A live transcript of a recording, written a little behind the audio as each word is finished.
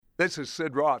This is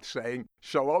Sid Roth saying,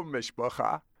 Shalom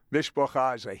Mishpacha.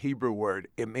 Mishpacha is a Hebrew word.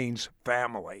 It means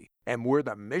family. And we're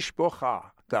the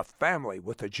Mishpacha, the family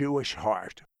with a Jewish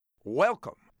heart.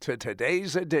 Welcome to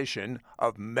today's edition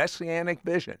of Messianic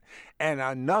Vision and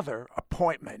another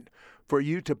appointment for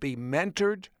you to be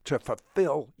mentored to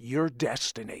fulfill your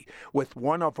destiny with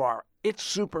one of our It's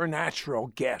Supernatural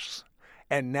guests.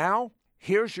 And now,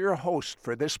 here's your host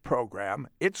for this program,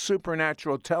 It's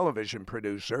Supernatural television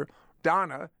producer,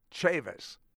 Donna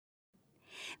Chavis.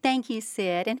 Thank you,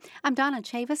 Sid. And I'm Donna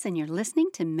Chavis, and you're listening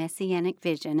to Messianic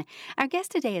Vision. Our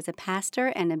guest today is a pastor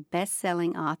and a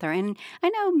best-selling author, and I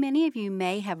know many of you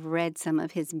may have read some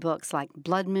of his books like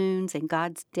Blood Moons and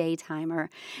God's Daytimer.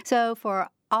 So for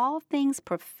all things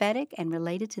prophetic and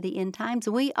related to the end times,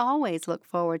 we always look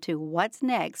forward to what's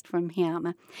next from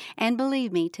him. And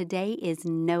believe me, today is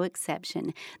no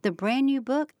exception. The brand new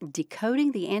book,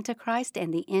 Decoding the Antichrist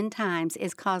and the End Times,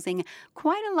 is causing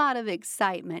quite a lot of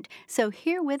excitement. So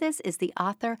here with us is the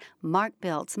author, Mark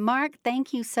Biltz. Mark,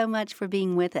 thank you so much for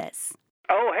being with us.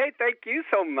 Oh, hey, thank you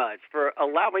so much for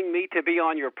allowing me to be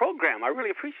on your program. I really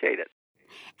appreciate it.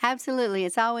 Absolutely.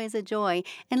 It's always a joy.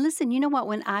 And listen, you know what?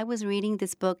 When I was reading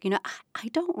this book, I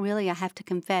don't really, I have to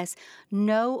confess,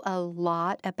 know a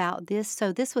lot about this.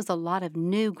 So this was a lot of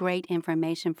new, great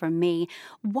information for me.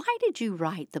 Why did you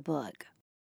write the book?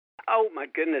 Oh, my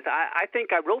goodness. I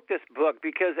think I wrote this book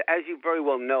because, as you very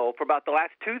well know, for about the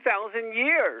last 2,000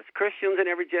 years, Christians in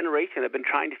every generation have been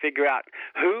trying to figure out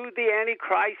who the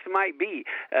Antichrist might be.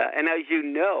 And as you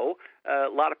know, a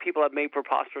lot of people have made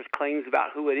preposterous claims about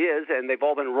who it is, and they've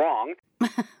all been wrong.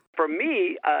 For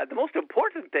me, the most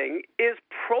important thing is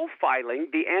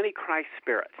profiling the Antichrist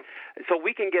spirit so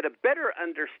we can get a better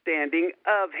understanding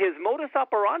of his modus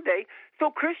operandi so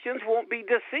Christians won't be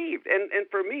deceived. And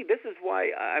for me, this is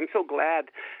why I'm so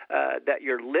glad that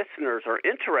your listeners are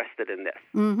interested in this.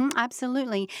 Mm-hmm,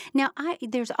 absolutely. Now,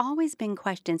 there's always been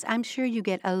questions. I'm sure you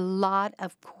get a lot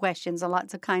of questions,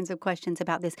 lots of kinds of questions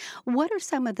about this. What are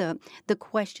some of the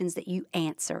questions that you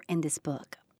answer in this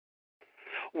book?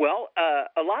 Well,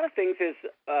 a lot of things is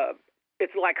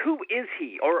it's like, who is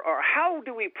he, or how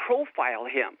do we profile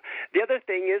him? The other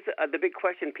thing is the big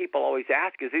question people always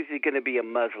ask is he going to be a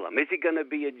Muslim? Is he going to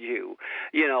be a Jew?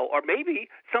 Or maybe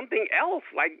something else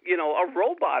like, a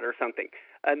robot or something.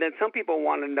 And then some people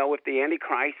want to know if the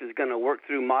Antichrist is going to work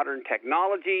through modern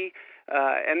technology,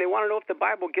 and they want to know if the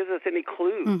Bible gives us any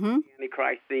clues to the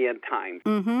Antichrist, the end times.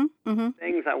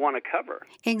 Things I want to cover.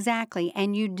 Exactly,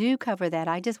 and you do cover that.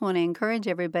 I just want to encourage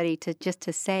everybody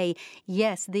to say,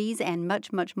 yes, these and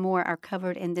much, much more are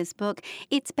covered in this book.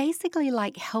 It's basically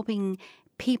like helping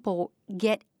people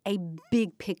get a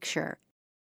big picture.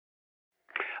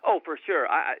 Oh, for sure.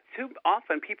 Too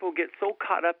often people get so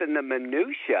caught up in the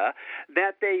minutia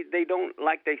that they don't,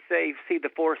 like they say, see the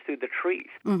forest through the trees.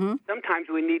 Sometimes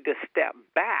we need to step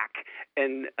back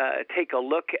and take a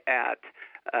look at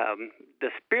the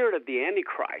spirit of the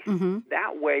Antichrist.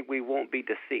 That way we won't be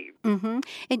deceived.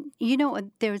 And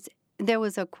there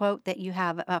was a quote that you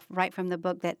have right from the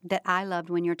book that I loved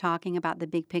when you're talking about the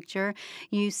big picture.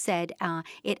 You said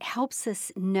it helps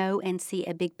us know and see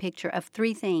a big picture of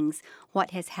three things: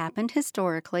 what has happened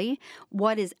historically,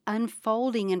 what is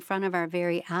unfolding in front of our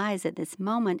very eyes at this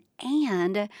moment,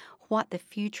 and what the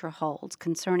future holds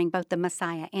concerning both the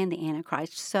Messiah and the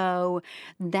Antichrist. So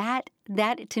that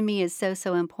to me is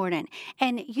so important.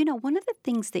 And, one of the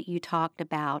things that you talked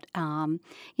about,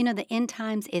 the end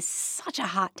times is such a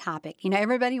hot topic.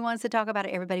 Everybody wants to talk about it.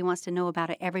 Everybody wants to know about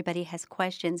it. Everybody has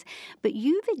questions. But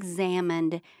you've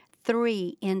examined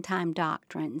 3 end-time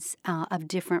doctrines of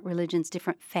different religions,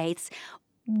 different faiths.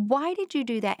 Why did you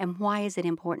do that, and why is it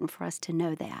important for us to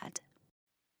know that?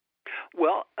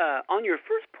 Well, on your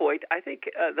first point, I think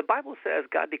the Bible says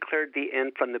God declared the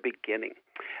end from the beginning.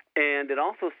 And it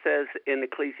also says in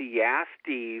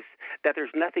Ecclesiastes that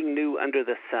there's nothing new under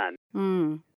the sun,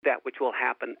 that which will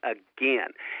happen again.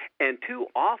 And too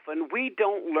often we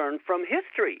don't learn from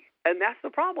history. And that's the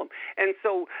problem. And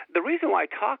so the reason why I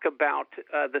talk about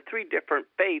the 3 different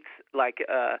faiths, like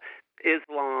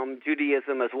Islam,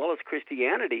 Judaism, as well as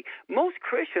Christianity, most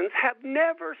Christians have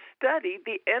never studied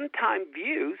the end-time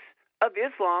views of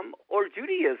Islam or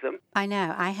Judaism. I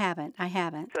know. I haven't.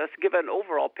 So let's give an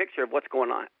overall picture of what's going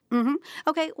on.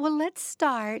 Okay, well, let's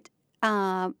start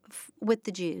with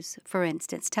the Jews, for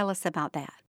instance. Tell us about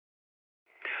that.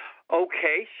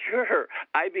 Okay, sure.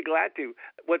 I'd be glad to.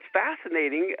 What's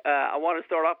fascinating, I want to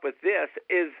start off with this,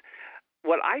 is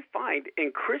what I find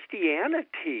in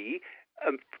Christianity,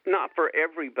 not for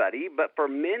everybody, but for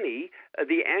many,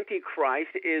 the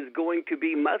Antichrist is going to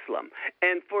be Muslim.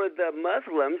 And for the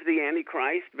Muslims, the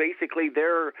Antichrist, basically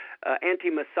their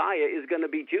anti-Messiah is going to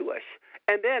be Jewish.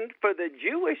 And then for the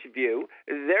Jewish view,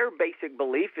 their basic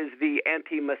belief is the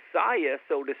anti-Messiah,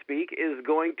 so to speak, is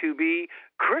going to be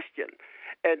Christian.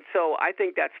 And so I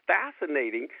think that's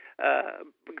fascinating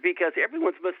because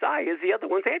everyone's Messiah is the other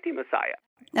one's anti-Messiah.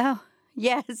 Oh,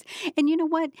 yes. And you know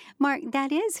what, Mark,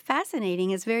 that is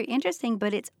fascinating. It's very interesting,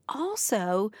 but it's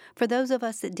also, for those of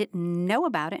us that didn't know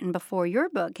about it and before your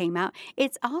book came out,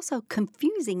 it's also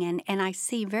confusing, and I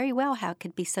see very well how it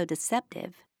could be so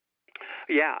deceptive.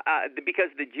 Yeah,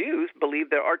 because the Jews believe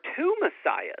there are two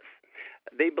Messiahs.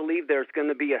 They believe there's going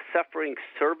to be a suffering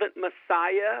servant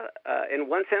Messiah, in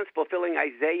one sense fulfilling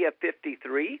Isaiah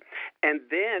 53, and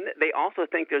then they also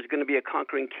think there's going to be a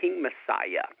conquering king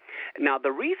Messiah. Now,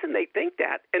 the reason they think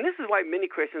that, and this is why many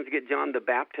Christians get John the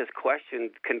Baptist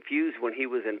question confused when he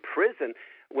was in prison,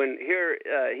 when here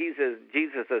he's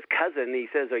Jesus' cousin, he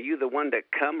says, are you the one to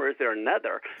come or is there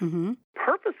another? Mm-hmm.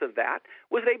 Purpose of that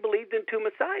was they believed in two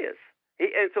Messiahs.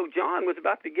 And so John was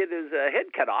about to get his head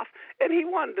cut off, and he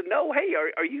wanted to know, hey,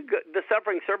 are you the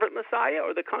suffering servant Messiah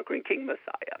or the conquering king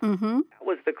Messiah? Mm-hmm. That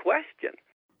was the question.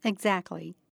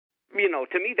 Exactly. You know,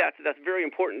 to me, that's very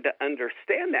important to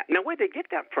understand that. Now, where they get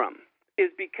that from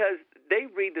is because they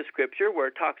read the scripture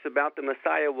where it talks about the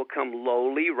Messiah will come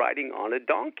lowly riding on a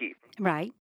donkey.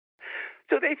 Right.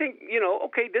 So they think,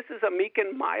 okay, this is a meek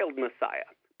and mild Messiah.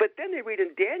 But then they read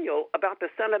in Daniel about the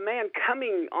Son of Man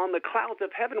coming on the clouds of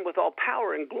heaven with all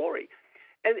power and glory.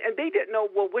 And they didn't know,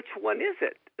 well, which one is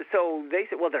it? So they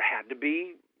said, well, there had to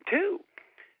be two.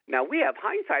 Now, we have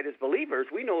hindsight as believers.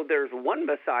 We know there's one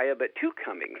Messiah but two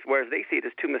comings, whereas they see it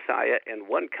as two Messiah and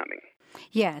one coming.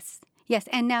 Yes, yes.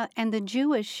 And the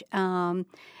Jewish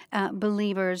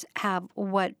believers have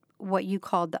what you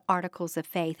called the articles of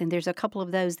faith. And there's a couple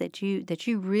of those that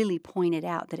you really pointed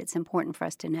out that it's important for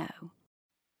us to know.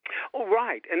 Oh,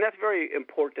 right, and that's very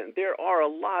important. There are a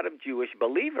lot of Jewish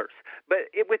believers, but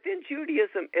within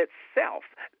Judaism itself,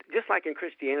 just like in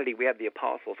Christianity, we have the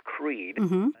Apostles' Creed.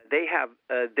 Mm-hmm. They have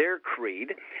their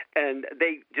creed, and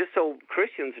they just so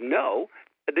Christians know,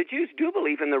 the Jews do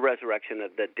believe in the resurrection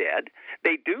of the dead.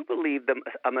 They do believe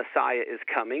a Messiah is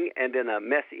coming and in a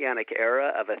messianic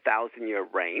era of 1,000-year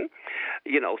reign.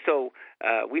 So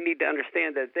we need to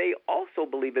understand that they also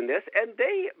believe in this, and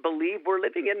they believe we're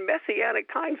living in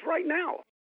messianic times right now.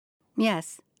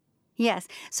 Yes. Yes.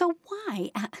 So why?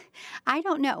 I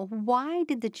don't know. Why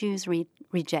did the Jews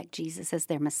reject Jesus as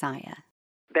their Messiah?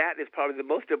 That is probably the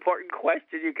most important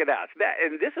question you could ask.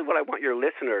 And this is what I want your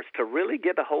listeners to really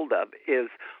get a hold of, is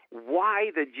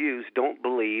why the Jews don't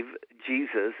believe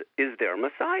Jesus is their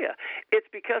Messiah. It's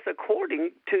because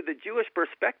according to the Jewish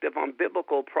perspective on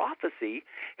biblical prophecy,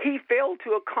 he failed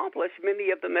to accomplish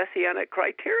many of the messianic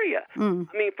criteria.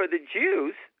 I mean, for the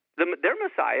Jews, their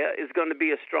Messiah is going to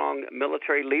be a strong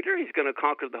military leader. He's going to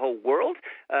conquer the whole world.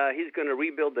 He's going to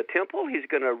rebuild the temple. He's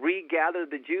going to regather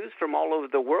the Jews from all over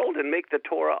the world and make the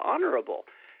Torah honorable.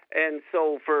 And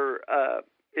so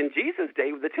in Jesus'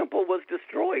 day, the temple was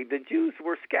destroyed. The Jews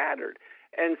were scattered.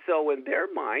 And so in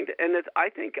their mind, and I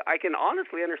think I can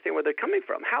honestly understand where they're coming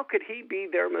from. How could he be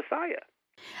their Messiah?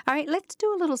 All right, let's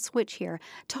do a little switch here.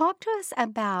 Talk to us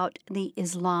about the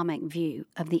Islamic view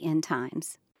of the end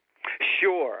times.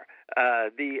 Sure.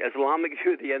 The Islamic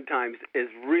view of the end times is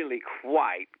really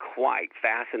quite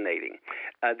fascinating.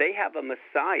 They have a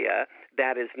Messiah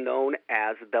that is known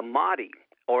as the Mahdi,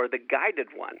 or the Guided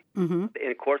One. Mm-hmm.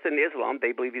 And, of course, in Islam,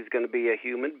 they believe he's going to be a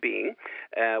human being.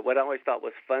 What I always thought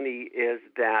was funny is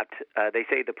that they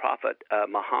say the Prophet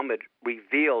Muhammad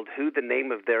revealed who the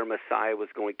name of their Messiah was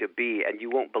going to be, and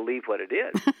you won't believe what it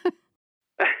is.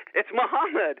 It's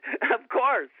Muhammad, of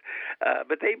course.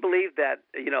 But they believe that,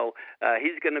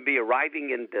 he's going to be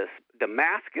arriving in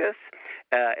Damascus,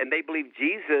 and they believe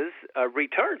Jesus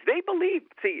returns.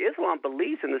 Islam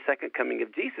believes in the second coming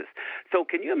of Jesus. So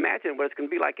can you imagine what it's going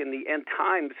to be like in the end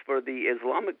times for the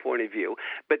Islamic point of view?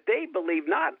 But they believe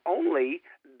not only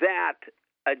that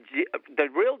the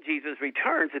real Jesus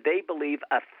returns, they believe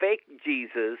a fake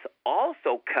Jesus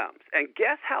also comes. And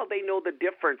guess how they know the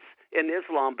difference in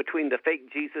Islam between the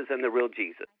fake Jesus and the real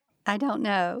Jesus? I don't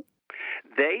know.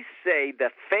 They say the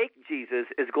fake Jesus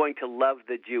is going to love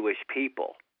the Jewish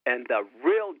people, and the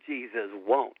real Jesus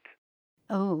won't.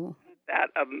 Oh.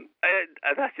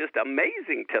 That's just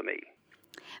amazing to me.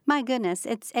 My goodness,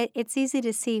 it's easy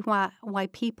to see why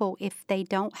people, if they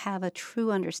don't have a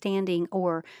true understanding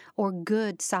or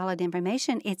good, solid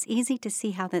information, it's easy to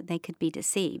see how that they could be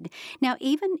deceived. Now,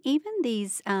 even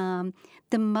these the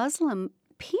Muslim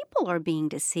people are being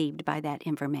deceived by that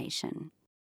information.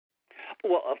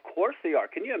 Well, of course they are.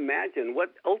 Can you imagine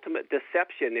what ultimate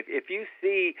deception? If you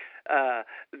see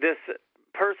this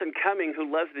person coming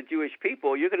who loves the Jewish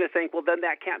people, you're going to think, well, then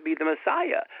that can't be the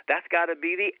Messiah. That's got to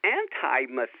be the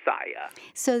anti-Messiah.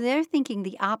 So they're thinking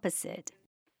the opposite.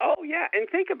 Oh, yeah. And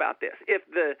think about this. If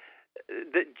the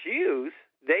Jews,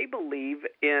 they believe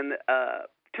in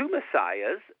two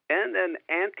Messiahs and an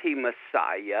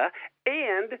anti-Messiah,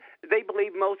 and they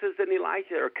believe Moses and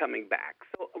Elijah are coming back.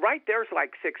 So right there's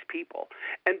like six people.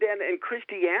 And then in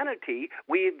Christianity,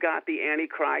 we've got the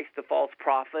Antichrist, the false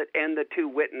prophet, and the two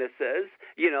witnesses,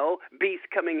 beasts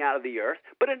coming out of the earth.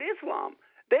 But in Islam,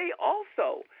 they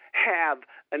also have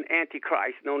an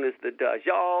Antichrist known as the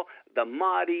Dajjal, the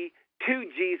Mahdi, two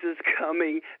Jesus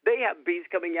coming. They have beasts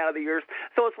coming out of the earth.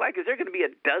 So it's like, is there going to be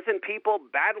a dozen people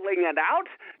battling it out?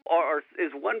 Or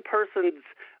is one person's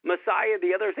Messiah,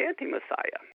 the other's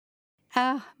anti-Messiah?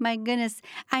 Oh, my goodness.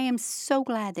 I am so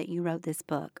glad that you wrote this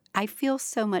book. I feel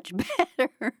so much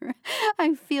better.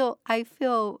 I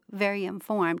feel very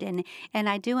informed. And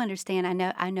I do understand.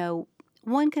 I know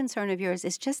one concern of yours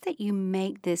is just that you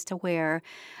make this to where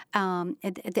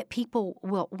that people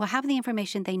will have the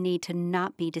information they need to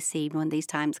not be deceived when these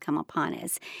times come upon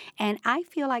us. And I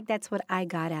feel like that's what I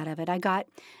got out of it. I got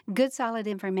good, solid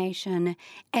information,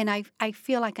 and I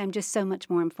feel like I'm just so much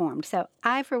more informed. So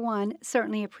I, for one,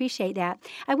 certainly appreciate that.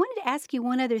 I wanted to ask you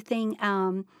one other thing.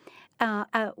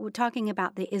 We're talking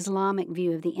about the Islamic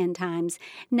view of the end times.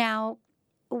 Now,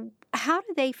 how do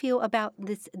they feel about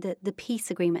this, the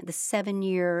peace agreement, the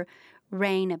 7-year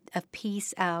reign of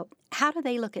peace? How do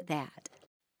they look at that?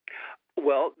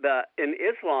 Well, in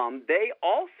Islam, they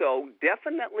also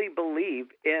definitely believe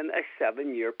in a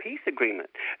 7-year peace agreement.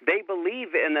 They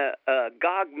believe in a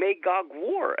Gog-Magog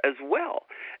war as well.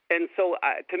 And so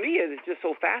to me, it is just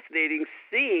so fascinating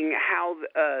seeing how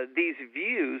these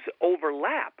views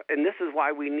overlap. And this is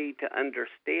why we need to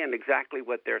understand exactly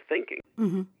what they're thinking.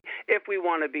 Mm-hmm. If we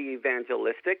want to be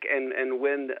evangelistic and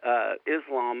win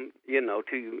Islam,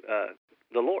 to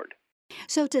the Lord.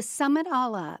 So to sum it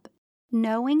all up,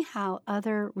 knowing how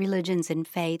other religions and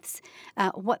faiths,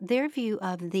 what their view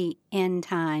of the end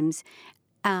times,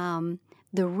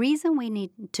 the reason we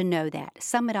need to know that,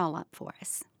 sum it all up for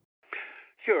us.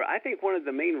 Sure. I think one of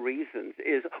the main reasons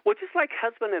is, just like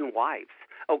husband and wives,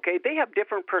 okay, they have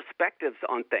different perspectives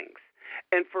on things.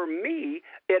 And for me,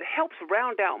 it helps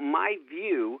round out my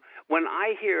view when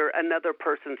I hear another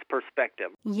person's perspective.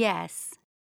 Yes.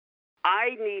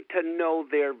 I need to know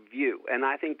their view, and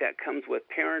I think that comes with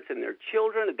parents and their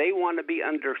children. They want to be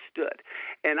understood.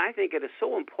 And I think it is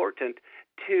so important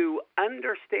to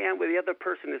understand where the other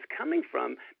person is coming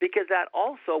from, because that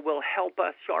also will help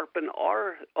us sharpen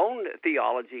our own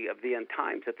theology of the end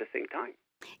times at the same time.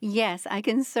 Yes, I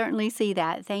can certainly see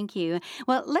that. Thank you.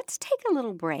 Well, let's take a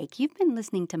little break. You've been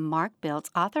listening to Mark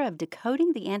Biltz, author of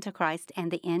Decoding the Antichrist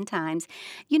and the End Times.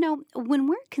 When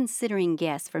we're considering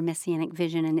guests for Messianic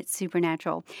Vision and its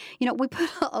Supernatural, we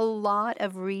put a lot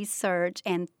of research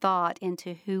and thought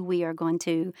into who we are going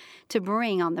to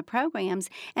bring on the programs.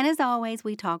 And as always,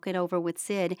 we talk it over with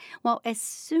Sid. Well, as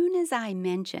soon as I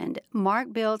mentioned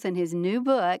Mark Biltz and his new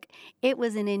book, it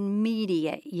was an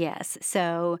immediate yes.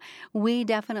 So we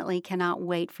definitely cannot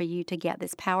wait for you to get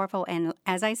this powerful and,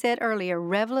 as I said earlier,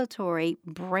 revelatory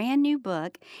brand new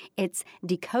book. It's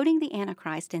Decoding the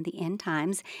Antichrist and the End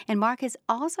Times. And Mark has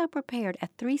also prepared a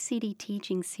 3-CD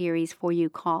teaching series for you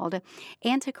called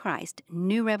Antichrist,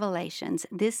 New Revelations.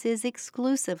 This is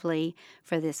exclusively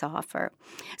for this offer.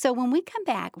 So when we come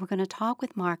back, we're going to talk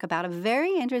with Mark about a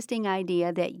very interesting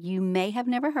idea that you may have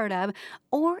never heard of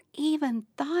or even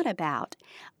thought about: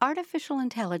 artificial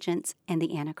intelligence and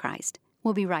the Antichrist.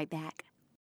 We'll be right back.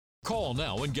 Call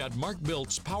now and get Mark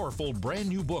Biltz's powerful brand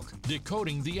new book,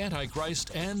 Decoding the Antichrist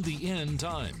and the End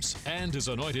Times, and his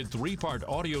anointed 3-part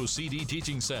audio CD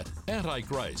teaching set,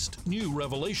 Antichrist, New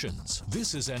Revelations.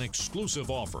 This is an exclusive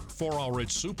offer for our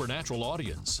It's Supernatural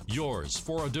audience. Yours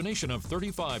for a donation of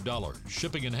 $35.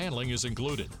 Shipping and handling is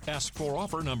included. Ask for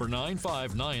offer number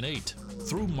 9598.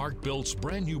 Through Mark Biltz's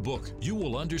brand new book, you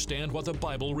will understand what the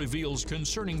Bible reveals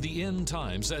concerning the end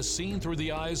times as seen through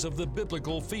the eyes of the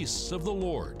biblical feasts of the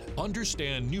Lord.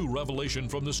 Understand new revelation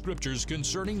from the Scriptures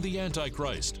concerning the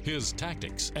Antichrist, his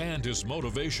tactics, and his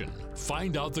motivation.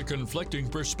 Find out the conflicting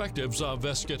perspectives of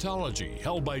eschatology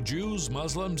held by Jews,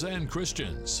 Muslims, and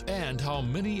Christians, and how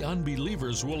many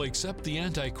unbelievers will accept the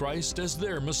Antichrist as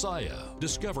their Messiah.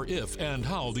 Discover if and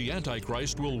how the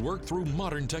Antichrist will work through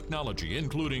modern technology,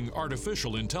 including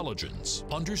artificial intelligence.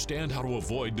 Understand how to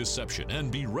avoid deception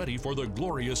and be ready for the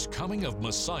glorious coming of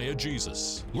Messiah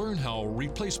Jesus. Learn how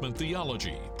replacement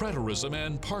theology, Preterism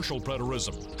and partial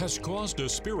preterism has caused a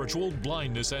spiritual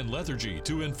blindness and lethargy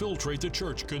to infiltrate the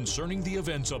church concerning the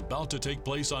events about to take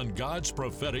place on God's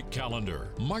prophetic calendar.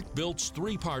 Mark Bilt's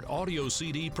three-part audio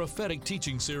CD prophetic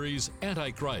teaching series,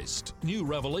 Antichrist, New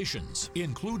Revelations,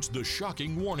 includes the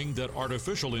shocking warning that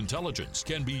artificial intelligence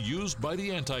can be used by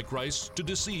the Antichrist to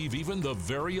deceive even the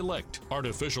very elect.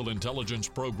 Artificial intelligence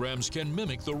programs can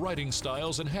mimic the writing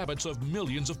styles and habits of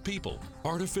millions of people.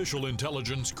 Artificial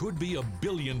intelligence could be a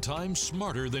billion times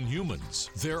smarter than humans.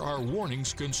 There are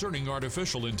warnings concerning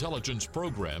artificial intelligence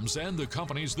programs and the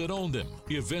companies that own them,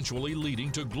 eventually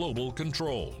leading to global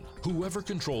control. Whoever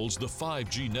controls the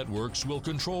 5G networks will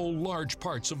control large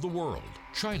parts of the world.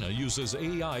 China uses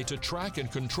AI to track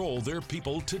and control their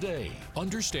people today.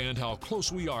 Understand how close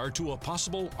we are to a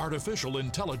possible artificial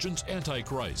intelligence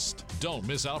antichrist. Don't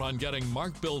miss out on getting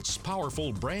Mark Bilt's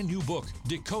powerful brand new book,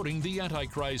 Decoding the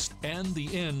Antichrist and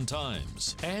the End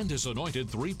Times, and his anointed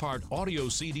three-part audio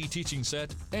CD teaching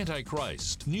set,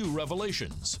 Antichrist, New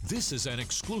Revelations. This is an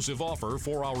exclusive offer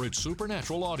for our It's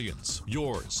Supernatural audience.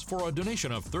 Yours for a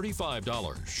donation of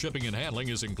 $35. Shipping and handling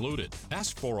is included.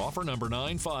 Ask for offer number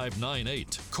 9598.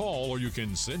 Call or you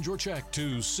can send your check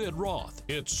to Sid Roth.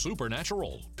 It's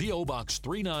Supernatural. P.O. Box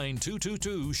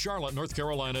 39222, Charlotte, North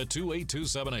Carolina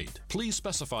 28278. Please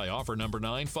specify offer number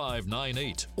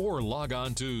 9598 or log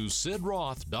on to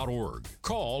sidroth.org.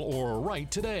 Call or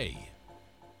write today.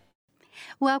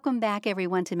 Welcome back,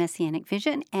 everyone, to Messianic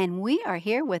Vision, and we are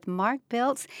here with Mark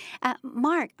Biltz.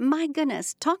 Mark, my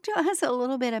goodness, talk to us a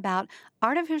little bit about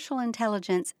artificial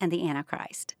intelligence and the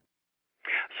Antichrist.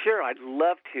 Sure, I'd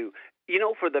love to. You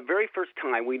know, for the very first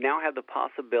time, we now have the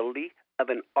possibility of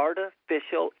an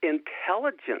artificial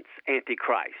intelligence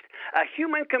antichrist, a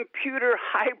human-computer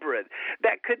hybrid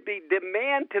that could be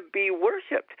demand to be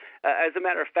worshipped. As a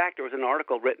matter of fact, there was an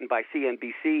article written by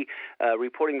CNBC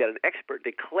reporting that an expert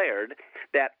declared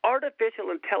that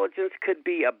artificial intelligence could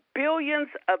be billions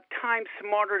of times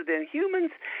smarter than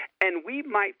humans, and we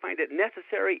might find it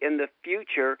necessary in the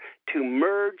future to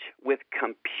merge with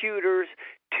computers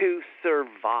to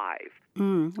survive.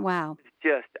 Wow. It's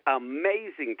just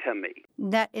amazing to me.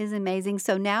 That is amazing.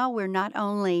 So now we're not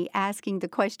only asking the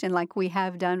question like we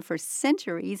have done for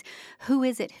centuries, who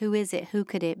is it, who is it, who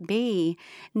could it be?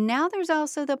 Now there's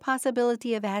also the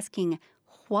possibility of asking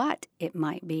what it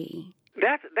might be.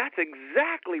 That's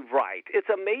exactly right. It's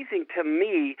amazing to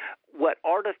me what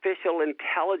artificial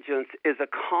intelligence is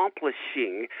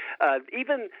accomplishing.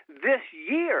 Even this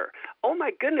year, oh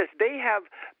my goodness, they have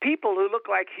people who look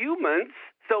like humans,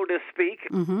 so to speak,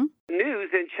 news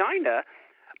in China,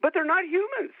 but they're not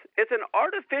humans. It's an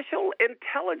artificial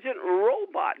intelligent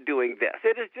robot doing this.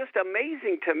 It is just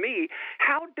amazing to me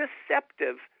how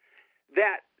deceptive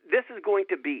that this is going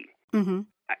to be.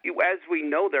 As we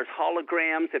know, there's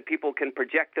holograms that people can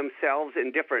project themselves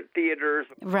in different theaters.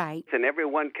 Right. And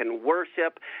everyone can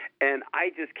worship. And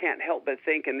I just can't help but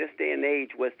think in this day and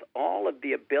age, with all of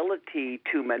the ability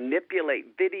to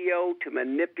manipulate video, to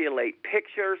manipulate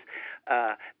pictures,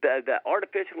 the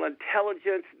artificial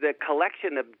intelligence, the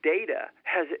collection of data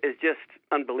is just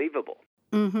unbelievable.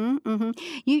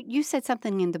 You said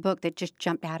something in the book that just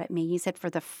jumped out at me. You said for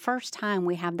the first time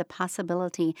we have the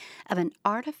possibility of an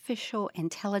artificial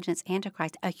intelligence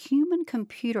antichrist, a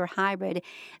human-computer hybrid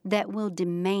that will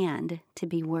demand to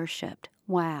be worshipped.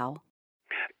 Wow.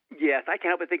 Yes, I can't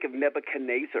help but think of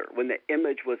Nebuchadnezzar when the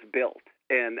image was built,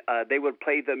 and they would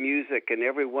play the music and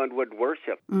everyone would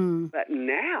worship. But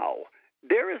now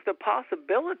there is the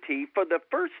possibility for the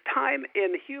first time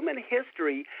in human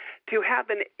history to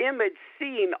have an image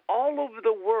seen all over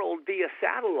the world via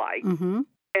satellite,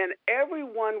 and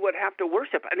everyone would have to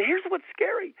worship. And here's what's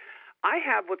scary. I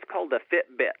have what's called a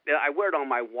Fitbit. I wear it on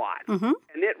my watch,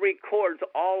 and it records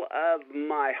all of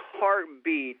my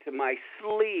heartbeat, my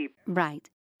sleep. Right.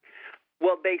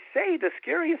 Well, they say the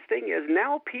scariest thing is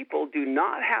now people do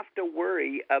not have to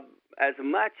worry as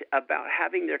much about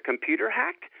having their computer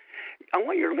hacked. I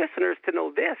want your listeners to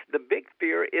know this. The big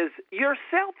fear is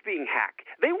yourself being hacked.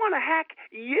 They want to hack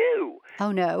you.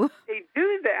 Oh, no. They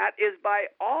do that is by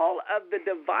all of the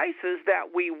devices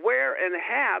that we wear and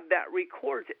have that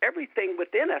records everything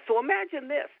within us. So imagine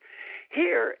this.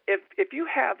 Here, if you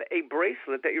have a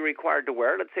bracelet that you're required to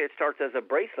wear, let's say it starts as a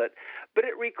bracelet, but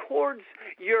it records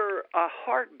your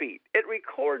heartbeat. It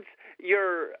records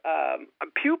your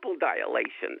pupil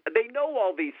dilation. They know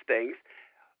all these things.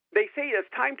 They say it's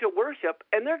time to worship,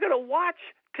 and they're going to watch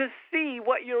to see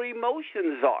what your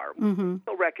emotions are.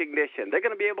 Recognition. They're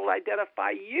going to be able to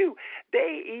identify you.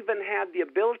 They even have the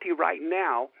ability right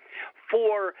now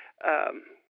for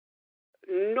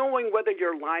knowing whether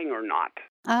you're lying or not.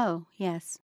 Oh,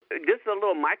 yes. just the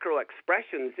little micro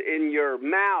expressions in your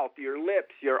mouth, your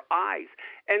lips, your eyes.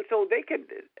 And so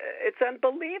it's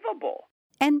unbelievable.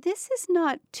 And this is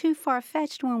not too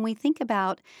far-fetched when we think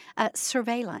about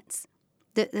surveillance.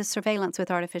 The surveillance with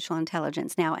artificial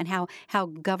intelligence now, and how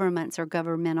governments or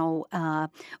governmental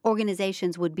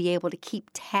organizations would be able to keep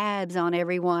tabs on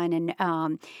everyone,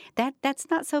 and that's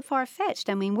not so far-fetched.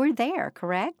 I mean, we're there,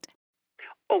 correct?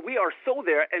 Oh, we are so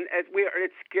there, and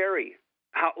it's scary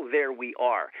how there we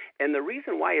are. And the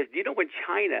reason why is, in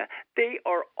China, they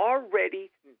are already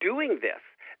doing this.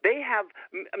 They have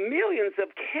millions of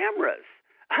cameras,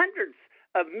 hundreds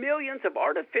of millions of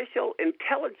artificial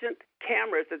intelligent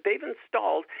cameras that they've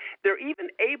installed. They're even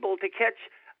able to catch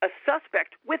a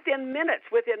suspect within minutes.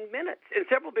 In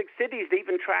several big cities, they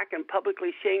even track and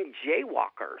publicly shame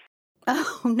jaywalkers.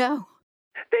 Oh, no.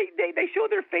 They show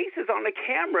their faces on a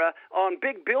camera on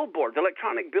big billboards,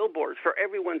 electronic billboards for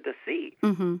everyone to see.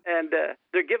 Mm-hmm. And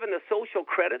they're given a social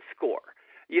credit score.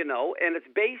 And it's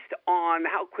based on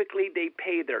how quickly they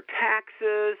pay their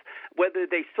taxes, whether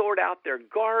they sort out their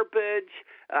garbage,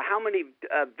 how many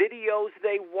videos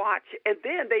they watch, and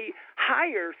then they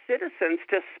hire citizens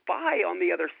to spy on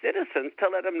the other citizens to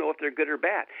let them know if they're good or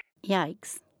bad.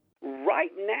 Yikes.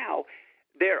 Right now,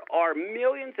 there are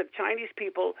millions of Chinese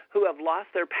people who have lost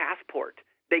their passport.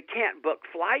 They can't book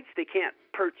flights. They can't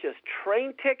purchase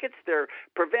train tickets. They're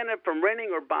prevented from renting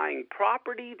or buying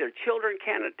property. Their children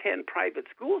can't attend private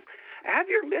schools. Have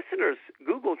your listeners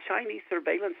Google Chinese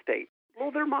surveillance state. Blow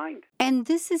their mind. And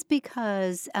this is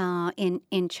because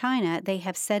in China, they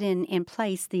have set in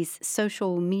place these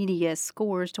social media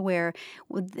scores to where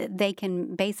they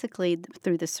can basically,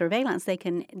 through the surveillance, they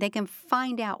can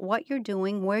find out what you're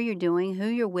doing, where you're doing, who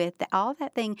you're with, all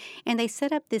that thing. And they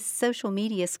set up this social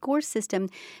media score system.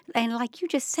 And like you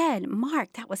just said,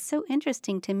 Mark, that was so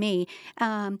interesting to me.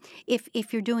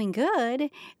 If you're doing good,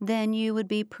 then you would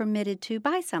be permitted to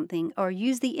buy something or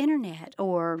use the internet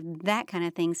or that kind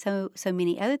of thing. So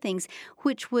many other things,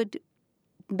 which would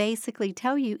basically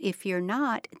tell you if you're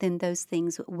not, then those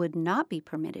things would not be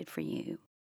permitted for you.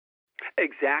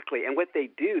 Exactly. And what they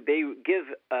do, they give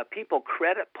people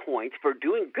credit points for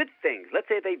doing good things. Let's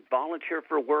say they volunteer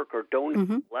for work or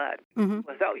donate blood. Mm-hmm.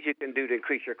 Well, that's what you can do to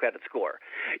increase your credit score.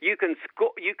 You can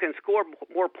score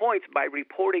more points by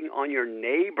reporting on your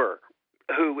neighbor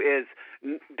who is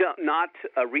not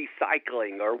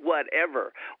recycling or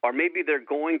whatever, or maybe they're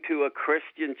going to a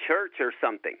Christian church or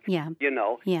something. Yeah.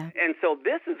 Yeah. And so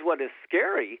this is what is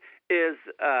scary, is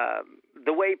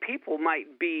the way people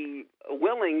might be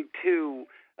willing to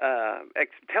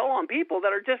tell on people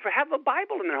that are just have a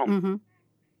Bible in their home.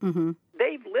 Mm-hmm. Mm-hmm.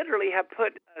 They literally have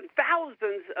put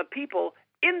thousands of people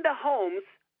in the homes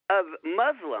of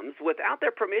Muslims without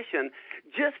their permission,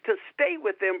 just to stay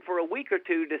with them for a week or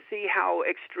two to see how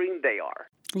extreme they are.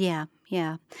 Yeah.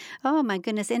 Oh, my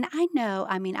goodness. And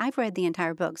I've read the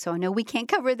entire book, so I know we can't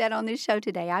cover that on this show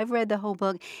today. I've read the whole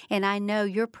book, and I know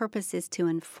your purpose is to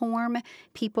inform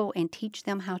people and teach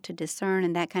them how to discern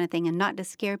and that kind of thing, and not to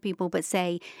scare people, but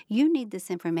say, you need this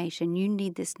information, you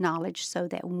need this knowledge, so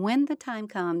that when the time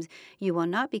comes, you will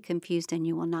not be confused and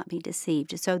you will not be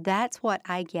deceived. So that's what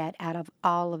I get out of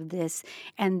all of this,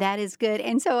 and that is good.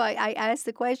 And so I ask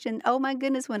the question, oh my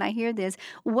goodness, when I hear this,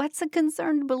 what's a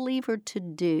concerned believer to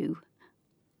do?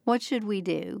 What should we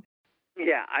do?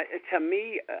 Yeah, to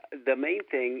me, the main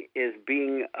thing is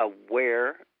being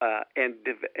aware and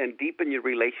deepen your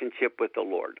relationship with the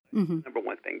Lord. Mm-hmm. Number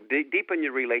one thing, deepen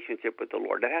your relationship with the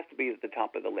Lord. That has to be at the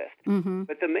top of the list. Mm-hmm.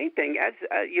 But the main thing, as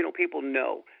people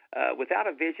know, without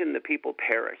a vision, the people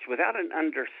perish. Without an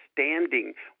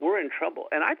understanding, we're in trouble.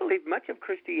 And I believe much of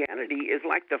Christianity is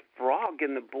like the frog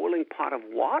in the boiling pot of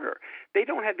water. They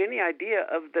don't have any idea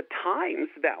of the times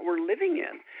that we're living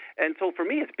in. And so for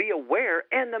me, it's be aware.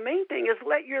 And the main thing is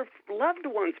let your loved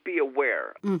ones be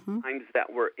aware of the times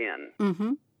that we're in.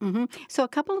 Mm-hmm. Mm-hmm. So a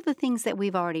couple of the things that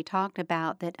we've already talked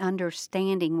about that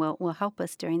understanding will help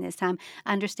us during this time,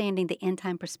 understanding the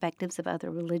end-time perspectives of other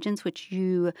religions, which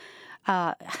you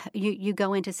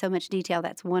go into so much detail.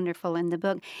 That's wonderful in the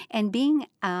book. And being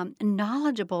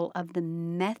knowledgeable of the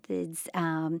methods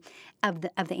of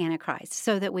the Antichrist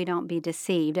so that we don't be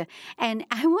deceived. And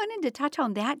I wanted to touch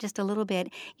on that just a little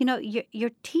bit. Your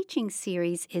teaching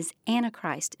series is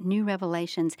Antichrist, New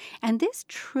Revelations. And this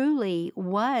truly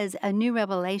was a new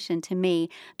revelation to me.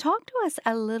 Talk to us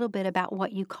a little bit about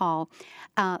what you call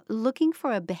looking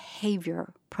for a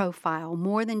behavior profile,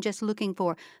 more than just looking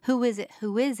for who is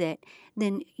it.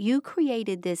 Then you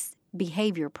created this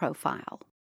behavior profile.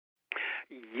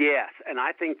 Yes, and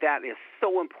I think that is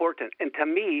so important. And to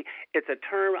me, it's a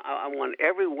term I want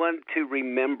everyone to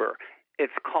remember.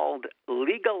 It's called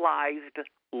legalized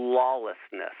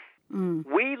lawlessness.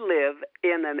 We live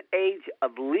in an age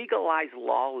of legalized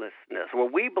lawlessness where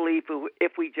we believe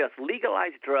if we just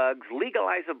legalize drugs,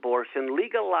 legalize abortion,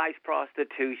 legalize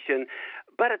prostitution,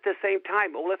 but at the same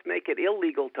time, let's make it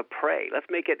illegal to pray. Let's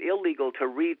make it illegal to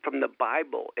read from the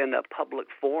Bible in a public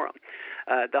forum.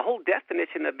 The whole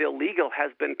definition of illegal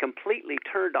has been completely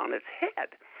turned on its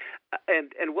head.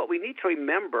 And what we need to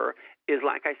remember is,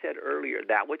 like I said earlier,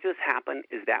 that which has happened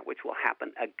is that which will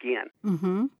happen again.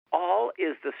 Mm-hmm. All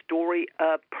is the story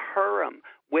of Purim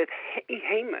with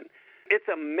Haman. It's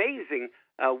amazing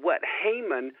what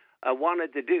Haman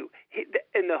wanted to do.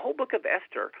 In the whole book of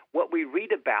Esther, what we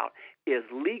read about is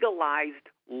legalized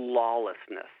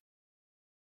lawlessness.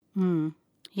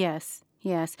 Yes.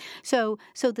 Yes. So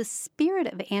the spirit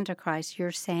of Antichrist,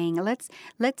 you're saying,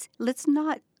 let's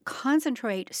not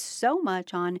concentrate so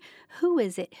much on who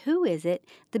is it.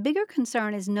 The bigger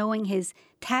concern is knowing his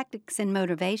tactics and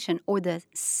motivation, or the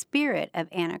spirit of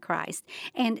Antichrist.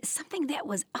 And something that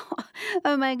was,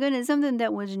 oh my goodness, something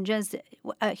that was just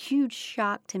a huge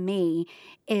shock to me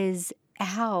is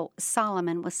how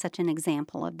Solomon was such an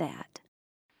example of that.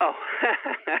 Oh.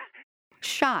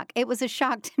 Shock. It was a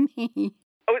shock to me.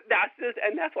 Oh,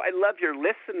 that's why I love your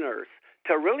listeners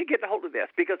to really get a hold of this,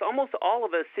 because almost all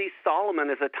of us see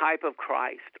Solomon as a type of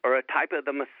Christ or a type of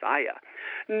the Messiah.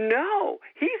 No,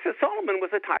 Solomon was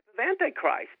a type of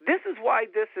Antichrist. This is why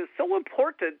this is so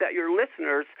important that your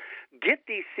listeners get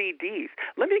these CDs.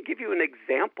 Let me give you an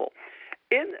example.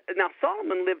 Now,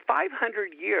 Solomon lived 500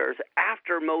 years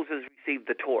after Moses received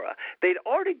the Torah. They'd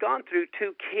already gone through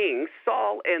two kings,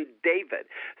 Saul and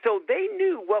David. So they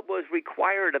knew what was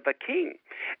required of a king.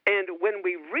 And when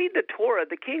we read the Torah,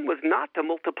 the king was not to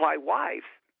multiply wives.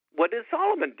 What did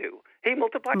Solomon do? He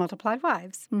multiplied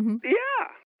wives. Mm-hmm. Yeah.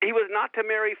 He was not to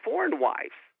marry foreign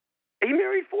wives. He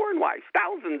married foreign wives,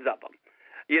 thousands of them.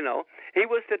 He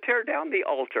was to tear down the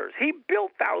altars. He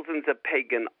built thousands of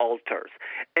pagan altars.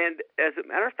 And as a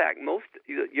matter of fact, most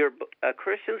your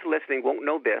Christians listening won't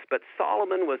know this, but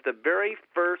Solomon was the very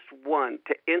first one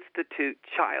to institute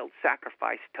child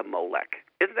sacrifice to Molech.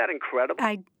 Isn't that incredible?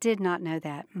 I did not know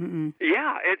that. Mm-mm.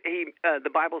 Yeah, the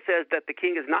Bible says that the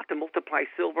king is not to multiply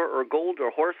silver or gold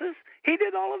or horses. He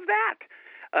did all of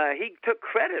that. He took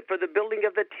credit for the building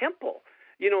of the temple.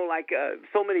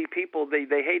 So many people, they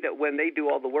hate it when they do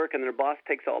all the work and their boss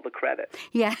takes all the credit.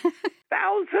 Yeah.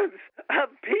 Thousands of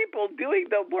people doing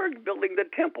the work, building the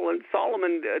temple, and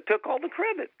Solomon took all the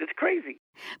credit. It's crazy.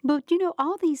 But,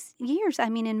 all these years,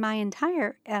 in my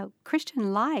entire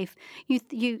Christian life,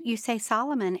 you say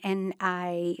Solomon, and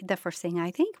the first thing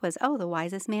I think was, the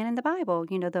wisest man in the Bible,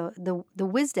 the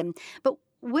wisdom. But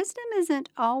wisdom isn't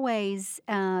always,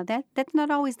 that's not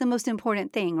always the most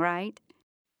important thing, right?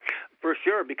 For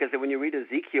sure, because when you read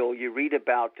Ezekiel, you read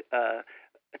about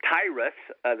Tyrus,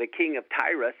 the king of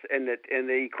Tyrus, and it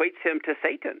equates him to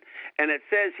Satan. And it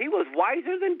says he was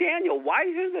wiser than Daniel,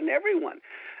 wiser than everyone.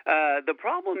 The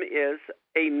problem is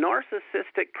a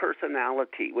narcissistic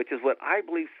personality, which is what I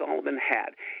believe Solomon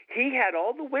had. He had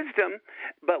all the wisdom,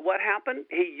 but what happened?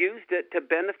 He used it to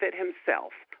benefit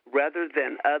himself rather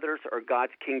than others or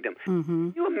God's kingdom. Mm-hmm.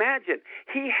 You imagine,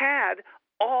 he had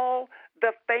all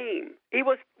the fame. He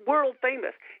was world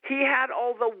famous. He had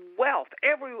all the wealth.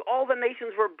 All the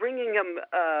nations were bringing him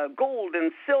gold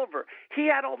and silver. He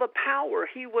had all the power.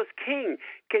 He was king.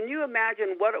 Can you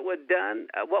imagine what it would done?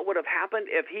 What would have happened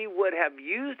if he would have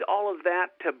used all of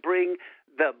that to bring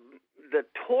the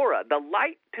Torah, the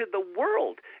light to the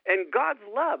world, and God's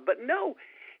love? But no.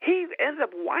 He ends up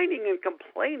whining and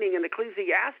complaining in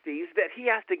Ecclesiastes that he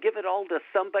has to give it all to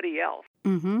somebody else.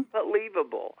 Mm-hmm.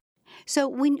 Unbelievable. So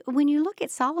when you look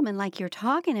at Solomon, like you're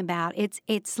talking about,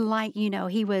 it's like,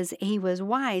 he was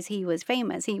wise, he was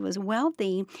famous, he was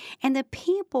wealthy, and the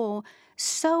people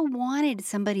so wanted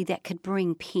somebody that could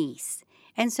bring peace.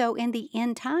 And so in the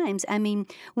end times,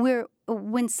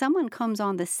 when someone comes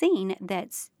on the scene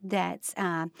that's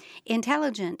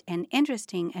intelligent and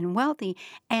interesting and wealthy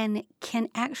and can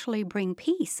actually bring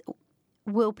peace,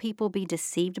 will people be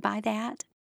deceived by that?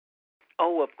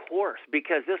 Oh, of course,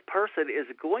 because this person is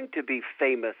going to be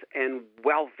famous and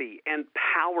wealthy and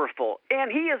powerful,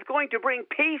 and he is going to bring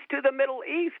peace to the Middle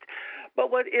East.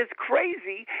 But what is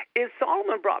crazy is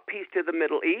Solomon brought peace to the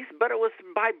Middle East, but it was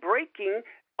by breaking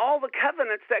all the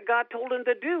covenants that God told him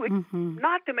to do,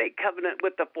 not to make covenant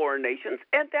with the foreign nations,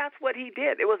 and that's what he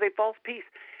did. It was a false peace.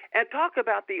 And talk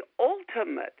about the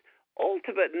ultimate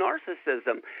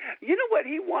narcissism. You know what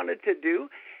he wanted to do?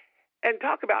 And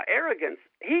talk about arrogance.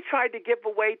 He tried to give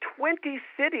away 20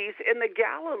 cities in the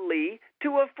Galilee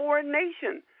to a foreign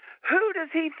nation. Who does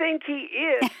he think he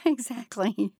is?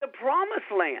 Exactly. The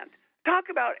promised land. Talk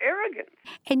about arrogance.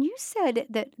 And you said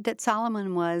that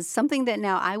Solomon was something that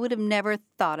now I would have never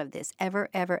thought of this, ever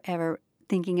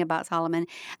thinking about Solomon,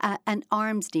 an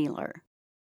arms dealer.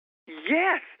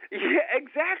 Yes, yeah,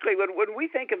 exactly. When we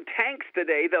think of tanks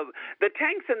today, the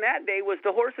tanks in that day was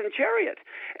the horse and chariot.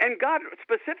 And God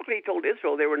specifically told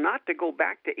Israel they were not to go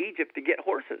back to Egypt to get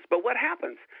horses. But what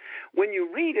happens? When you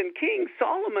read in Kings,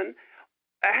 Solomon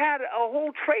had a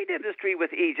whole trade industry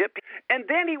with Egypt, and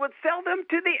then he would sell them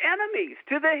to the enemies,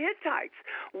 to the Hittites.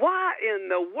 Why in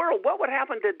the world? What would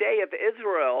happen today if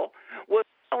Israel was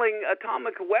selling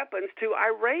atomic weapons to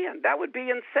Iran? That would be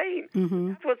insane. Mm-hmm.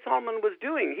 That's what Solomon was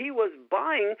doing. He was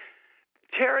buying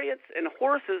chariots and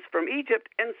horses from Egypt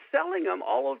and selling them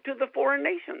all over to the foreign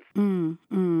nations.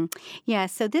 Yeah,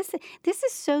 so this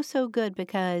is so good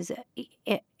because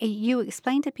you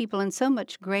explain to people in so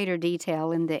much greater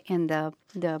detail in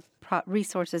the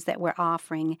resources that we're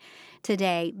offering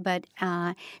today. But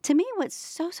to me, what's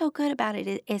so good about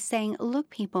it is saying, look,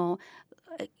 people,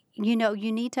 you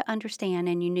need to understand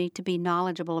and you need to be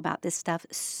knowledgeable about this stuff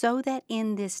so that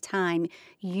in this time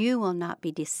you will not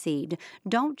be deceived.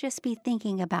 Don't just be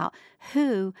thinking about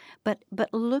who, but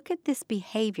look at this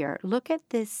behavior. Look at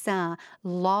this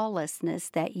lawlessness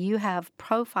that you have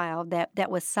profiled that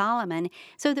was Solomon,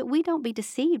 so that we don't be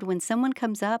deceived when someone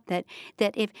comes up that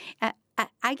if...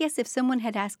 I guess if someone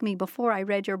had asked me before I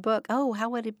read your book, oh, how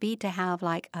would it be to have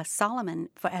like a Solomon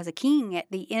as a king at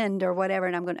the end or whatever?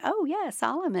 And I'm going, oh, yeah,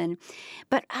 Solomon.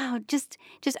 But just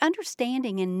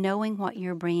understanding and knowing what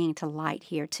you're bringing to light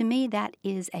here, to me, that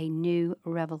is a new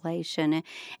revelation.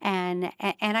 And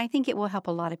I think it will help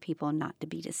a lot of people not to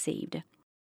be deceived.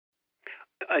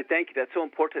 Thank you. That's so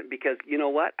important because you know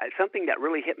what? Something that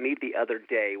really hit me the other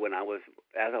day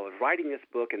as I was writing this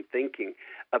book and thinking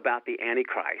about the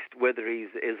Antichrist, whether he's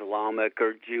Islamic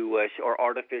or Jewish or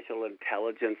artificial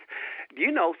intelligence.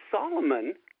 You know,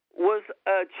 Solomon was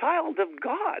a child of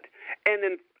God,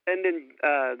 and in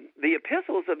the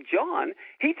epistles of John,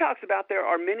 he talks about there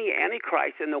are many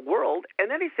antichrists in the world, and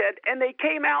then he said, and they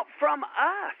came out from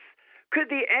us. Could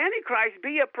the Antichrist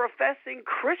be a professing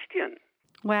Christian?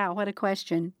 Wow, what a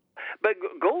question. But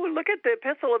go and look at the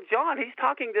Epistle of John. He's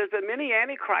talking, there's been many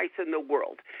antichrists in the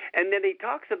world. And then he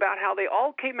talks about how they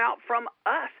all came out from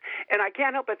us. And I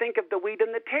can't help but think of the wheat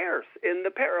and the tares in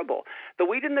the parable. The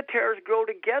wheat and the tares grow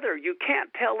together. You can't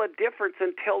tell a difference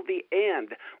until the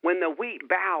end, when the wheat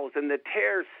bows and the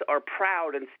tares are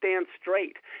proud and stand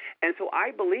straight. And so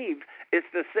I believe it's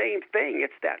the same thing.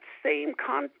 It's that same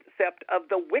concept of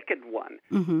the wicked one,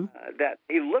 that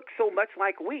he looks so much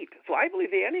like wheat. So I believe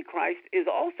the Antichrist is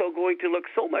also going to look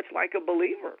so much like a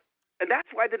believer. And that's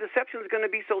why the deception is going to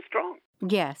be so strong.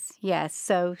 Yes.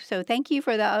 So thank you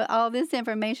for all this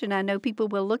information. I know people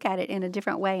will look at it in a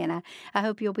different way, and I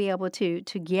hope you'll be able to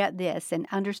get this and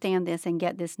understand this and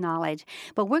get this knowledge.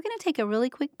 But we're going to take a really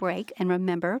quick break. And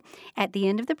remember, at the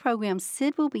end of the program,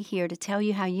 Sid will be here to tell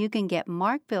you how you can get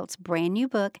Mark Bilt's brand new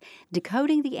book,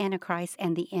 Decoding the Antichrist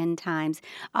and the End Times.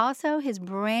 Also, his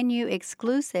brand new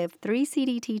exclusive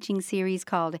 3-CD teaching series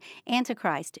called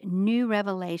Antichrist, New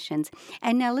Revelations.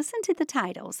 And now listen to the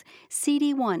titles.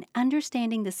 CD 1,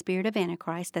 Understanding the Spirit of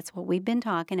Antichrist. That's what we've been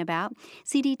talking about.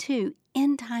 CD 2,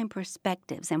 End Time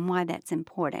Perspectives and why that's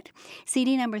important.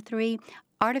 CD number 3,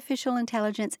 Artificial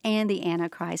Intelligence and the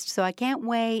Antichrist. So I can't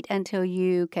wait until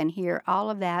you can hear all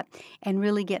of that and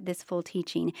really get this full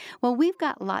teaching. Well, we've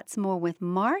got lots more with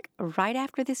Mark right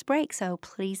after this break, so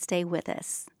please stay with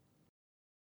us.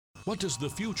 What does the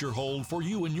future hold for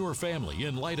you and your family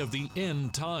in light of the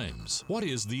end times? What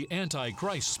is the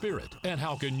Antichrist spirit, and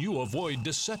how can you avoid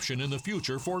deception in the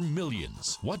future for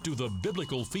millions? What do the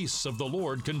biblical feasts of the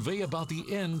Lord convey about the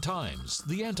end times,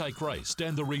 the Antichrist,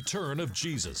 and the return of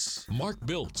Jesus? Mark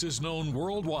Biltz is known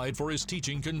worldwide for his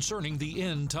teaching concerning the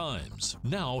end times.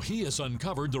 Now he has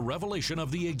uncovered the revelation of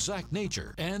the exact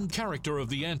nature and character of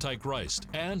the Antichrist,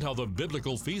 and how the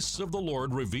biblical feasts of the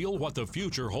Lord reveal what the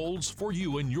future holds for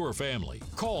you and your family.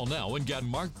 Call now and get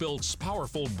Mark Bilt's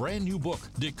powerful brand new book,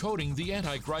 Decoding the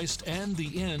Antichrist and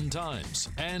the End Times,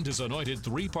 and his anointed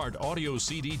 3-part audio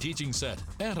CD teaching set,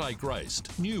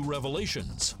 Antichrist, New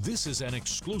Revelations. This is an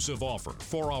exclusive offer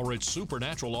for our It's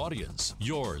Supernatural audience.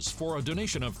 Yours for a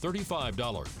donation of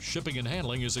 $35. Shipping and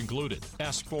handling is included.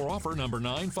 Ask for offer number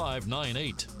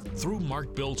 9598. Through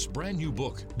Mark Bilt's brand new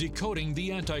book, Decoding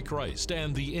the Antichrist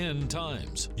and the End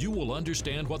Times, you will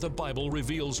understand what the Bible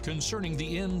reveals concerning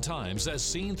the end times as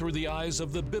seen through the eyes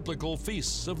of the biblical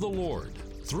feasts of the Lord.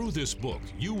 Through this book,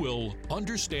 you will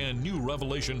understand new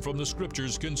revelation from the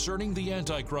scriptures concerning the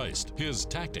Antichrist, his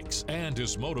tactics, and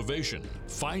his motivation.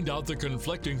 Find out the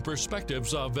conflicting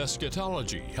perspectives of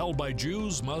eschatology held by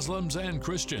Jews, Muslims, and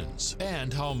Christians,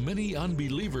 and how many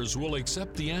unbelievers will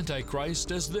accept the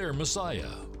Antichrist as their Messiah.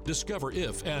 Discover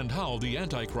if and how the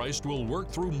Antichrist will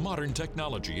work through modern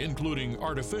technology, including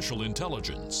artificial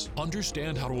intelligence.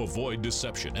 Understand how to avoid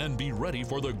deception and be ready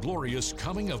for the glorious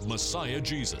coming of Messiah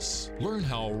Jesus. Learn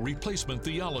how replacement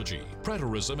theology,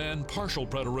 preterism, and partial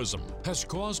preterism has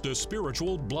caused a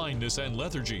spiritual blindness and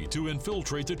lethargy to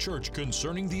infiltrate the church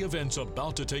concerning the events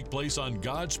about to take place on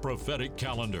God's prophetic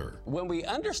calendar. When we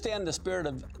understand the spirit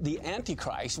of the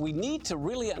Antichrist, we need to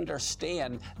really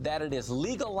understand that it is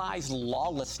legalized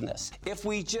lawlessness. If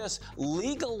we just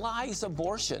legalize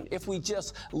abortion, if we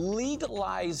just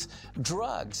legalize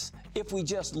drugs, if we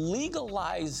just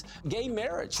legalize gay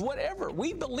marriage, whatever,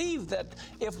 we believe that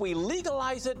if we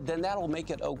legalize it, then that'll make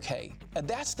it okay. And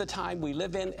that's the time we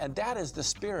live in, and that is the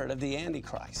spirit of the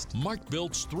Antichrist. Mark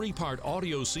Bilt's 3-part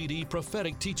audio CD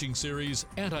prophetic teaching series,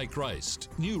 Antichrist,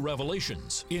 New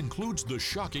Revelations, includes the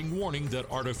shocking warning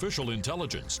that artificial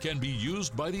intelligence can be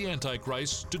used by the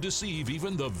Antichrist to deceive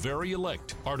even the very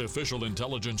elect. Artificial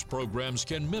intelligence programs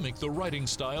can mimic the writing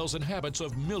styles and habits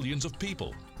of millions of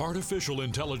people. Artificial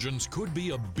intelligence could be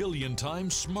 1 billion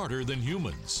times smarter than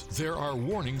humans. There are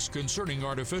warnings concerning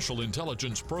artificial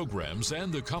intelligence programs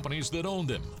and the companies that own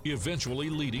them, eventually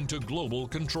leading to global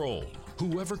control.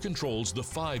 Whoever controls the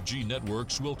 5G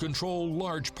networks will control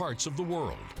large parts of the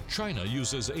world. China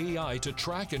uses AI to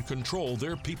track and control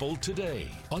their people today.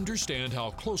 Understand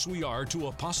how close we are to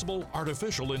a possible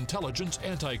artificial intelligence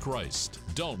Antichrist.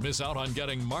 Don't miss out on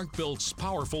getting Mark Bilt's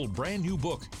powerful brand new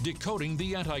book, Decoding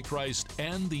the Antichrist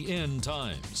and the End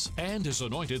Times, and his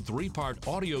anointed 3-part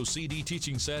audio CD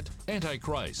teaching set,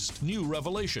 Antichrist, New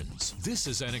Revelations. This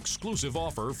is an exclusive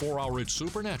offer for our It's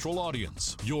Supernatural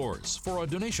audience. Yours for a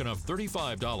donation of $35.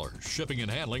 Shipping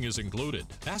and handling is included.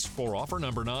 Ask for offer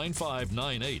number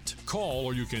 9598. Call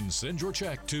or you can send your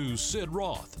check to Sid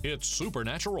Roth. It's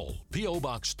Supernatural. P.O.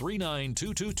 Box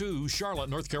 39222, Charlotte,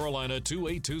 North Carolina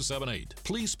 28278.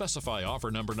 Please specify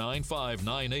offer number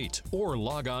 9598 or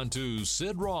log on to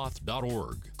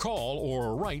sidroth.org. Call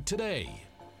or write today.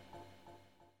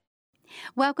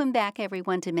 Welcome back,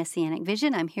 everyone, to Messianic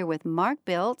Vision. I'm here with Mark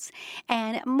Biltz.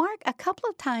 And Mark, a couple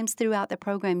of times throughout the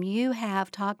program, you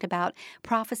have talked about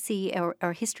prophecy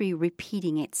or history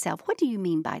repeating itself. What do you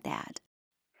mean by that?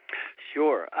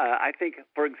 Sure. I think,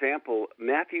 for example,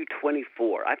 Matthew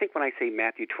 24. I think when I say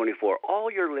Matthew 24, all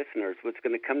your listeners, what's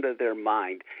going to come to their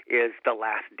mind is the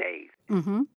last days.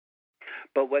 Mm-hmm.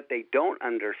 But what they don't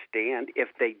understand, if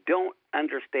they don't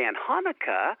understand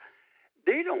Hanukkah,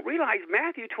 they don't realize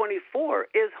Matthew 24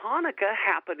 is Hanukkah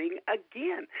happening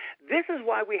again. This is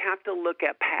why we have to look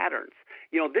at patterns.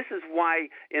 This is why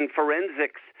in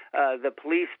forensics, the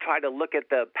police try to look at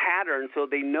the pattern so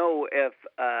they know if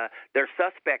their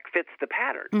suspect fits the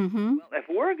pattern. Mm-hmm. Well, if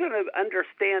we're going to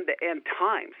understand the end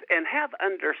times and have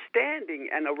understanding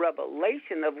and a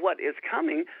revelation of what is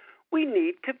coming, we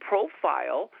need to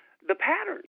profile the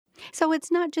pattern. So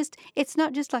it's not just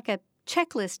like a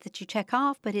checklist that you check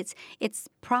off, but it's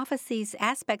prophecies,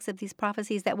 aspects of these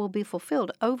prophecies that will be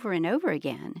fulfilled over and over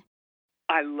again.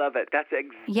 I love it. That's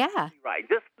exactly right.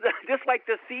 Just like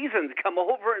the seasons come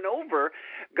over and over,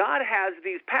 God has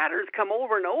these patterns come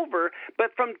over and over,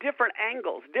 but from different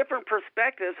angles, different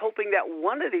perspectives, hoping that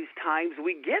one of these times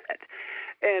we get it.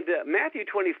 And Matthew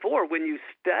 24, when you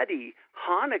study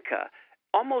Hanukkah,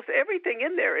 almost everything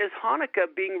in there is Hanukkah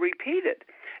being repeated.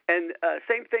 And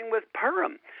same thing with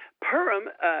Purim. Purim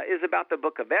is about the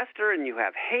book of Esther, and you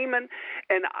have Haman.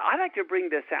 And I like to bring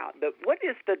this out. What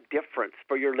is the difference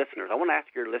for your listeners? I want to ask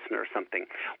your listeners something.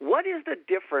 What is the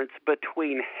difference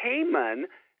between Haman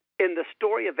in the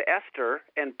story of Esther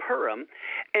and Purim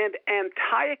and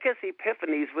Antiochus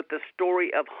Epiphanes with the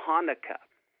story of Hanukkah?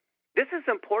 This is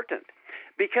important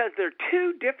because they're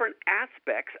two different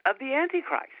aspects of the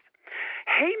Antichrist.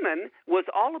 Haman was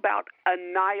all about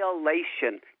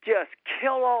annihilation. Just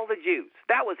kill all the Jews.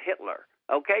 That was Hitler,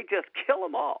 okay? Just kill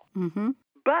them all. Mm-hmm.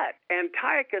 But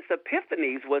Antiochus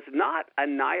Epiphanes was not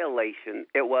annihilation.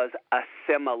 It was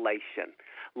assimilation.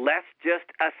 Let's just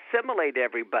assimilate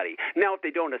everybody. Now, if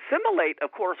they don't assimilate,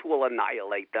 of course, we'll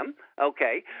annihilate them,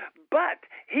 okay? But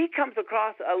he comes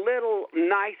across a little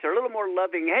nicer, a little more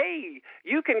loving. Hey,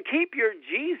 you can keep your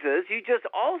Jesus. You just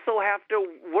also have to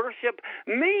worship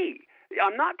me.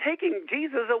 I'm not taking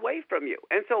Jesus away from you.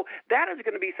 And so that is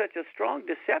going to be such a strong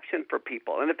deception for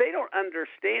people. And if they don't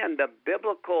understand the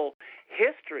biblical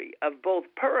history of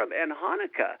both Purim and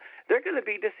Hanukkah, they're going to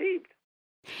be deceived.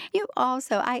 You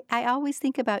also, I always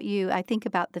think about you. I think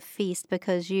about the feast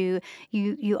because you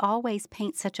always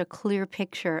paint such a clear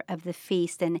picture of the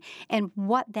feast and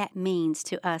what that means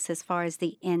to us as far as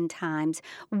the end times.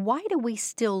 Why do we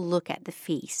still look at the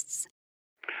feasts?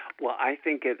 Well, I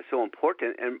think it's so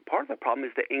important, and part of the problem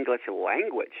is the English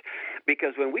language,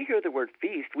 because when we hear the word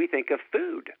feast, we think of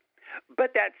food.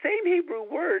 But that same Hebrew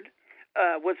word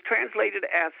was translated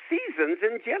as seasons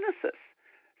in Genesis.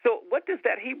 So what does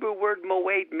that Hebrew word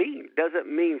moed mean? Does it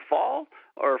mean fall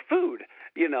or food?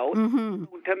 Mm-hmm.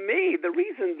 To me, the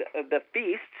reason the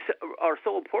feasts are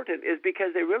so important is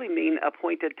because they really mean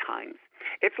appointed times.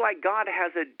 It's like God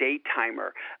has a day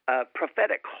timer, a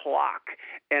prophetic clock,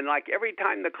 and like every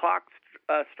time the clock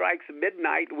strikes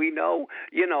midnight, we know,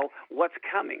 what's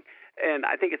coming. And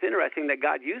I think it's interesting that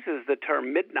God uses the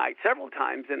term midnight several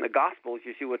times in the Gospels.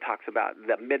 You see what talks about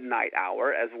the midnight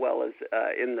hour as well as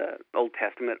in the Old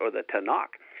Testament or the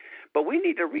Tanakh. But we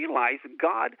need to realize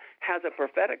God has a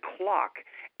prophetic clock,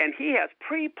 and he has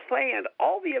pre-planned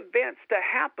all the events to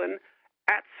happen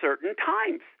at certain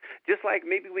times. Just like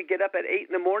maybe we get up at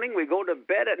 8 in the morning, we go to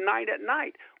bed at 9 at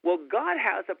night. Well, God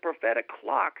has a prophetic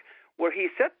clock where he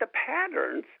set the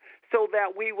patterns so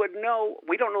that we would know.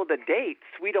 We don't know the dates,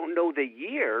 we don't know the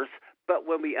years, but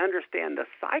when we understand the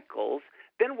cycles,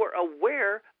 then we're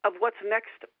aware of what's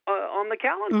next on the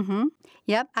calendar. Mm-hmm.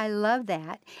 Yep, I love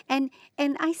that. And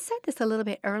I said this a little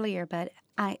bit earlier, but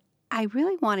I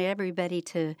really wanted everybody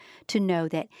to know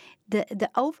that the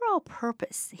overall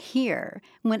purpose here,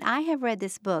 when I have read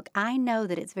this book, I know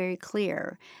that it's very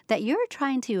clear that you're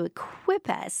trying to equip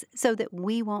us so that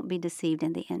we won't be deceived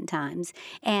in the end times.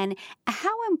 And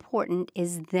how important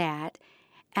is that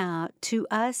to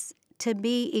us to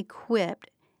be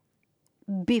equipped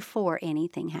before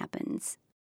anything happens?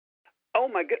 Oh,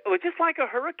 my goodness. Well, just like a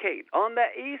hurricane on the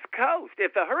East Coast.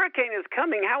 If a hurricane is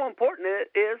coming, how important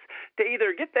it is to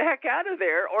either get the heck out of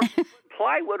there or put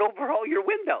plywood over all your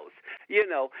windows.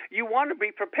 You want to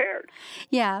be prepared.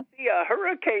 Yeah. See a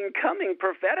hurricane coming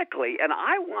prophetically, and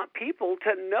I want people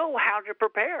to know how to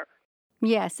prepare.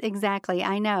 Yes, exactly.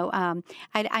 I know.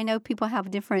 I know people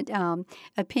have different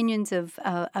opinions of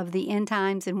the end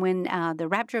times and when the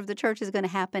rapture of the church is going to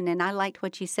happen. And I liked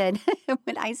what you said.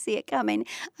 When I see it coming,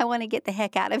 I want to get the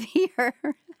heck out of here.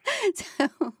 So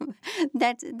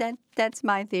that's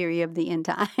my theory of the end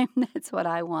time. That's what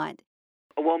I want.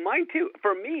 Well, mine too.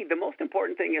 For me, the most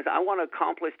important thing is I want to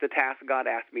accomplish the task God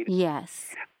asked me to do.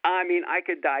 Yes. I mean, I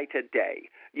could die today,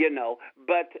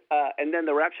 but and then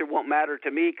the rapture won't matter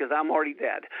to me because I'm already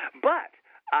dead. But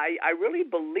I really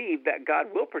believe that God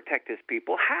will protect his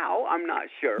people. How? I'm not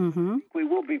sure. Mm-hmm. We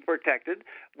will be protected,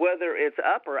 whether it's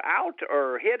up or out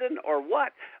or hidden or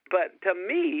what. But to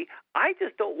me, I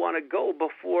just don't want to go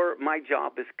before my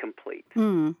job is complete.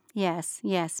 Yes,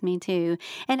 me too.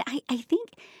 And I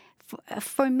think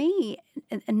for me,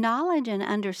 knowledge and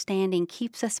understanding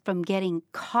keeps us from getting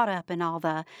caught up in all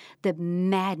the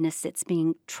madness that's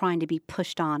trying to be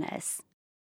pushed on us.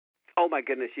 Oh my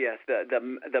goodness, yes.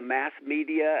 The mass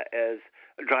media is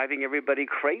driving everybody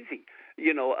crazy.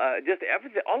 Just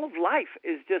everything. All of life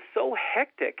is just so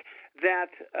hectic that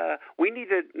we need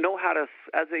to know how to,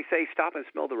 as they say, stop and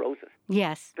smell the roses.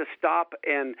 Yes. To stop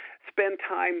and spend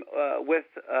time with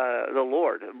the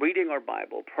Lord, reading our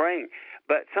Bible, praying.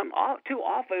 But too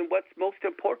often, what's most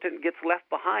important gets left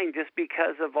behind just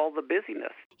because of all the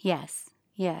busyness. Yes.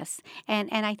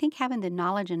 And I think having the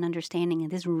knowledge and understanding and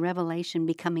this revelation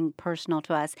becoming personal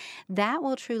to us, that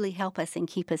will truly help us and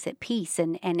keep us at peace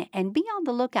and be on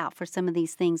the lookout for some of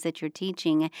these things that you're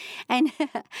teaching. And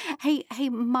hey,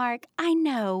 Mark, I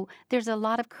know there's a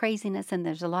lot of craziness and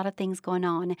there's a lot of things going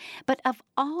on, but of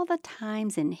all the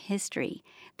times in history,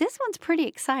 this one's pretty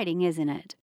exciting, isn't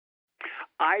it?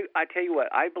 I tell you what,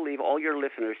 I believe all your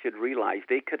listeners should realize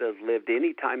they could have lived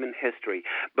any time in history,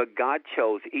 but God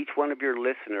chose each one of your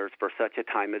listeners for such a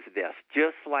time as this.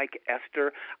 Just like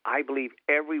Esther, I believe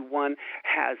everyone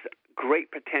has great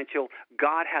potential.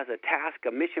 God has a task,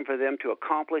 a mission for them to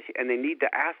accomplish, and they need to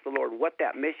ask the Lord what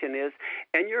that mission is.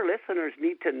 And your listeners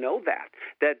need to know that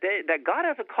God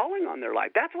has a calling on their life.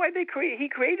 That's why He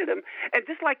created them. And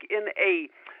just like in a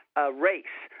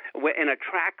race, in a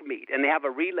track meet, and they have a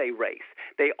relay race,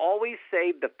 they always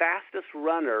save the fastest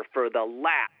runner for the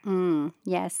last.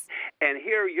 Yes. And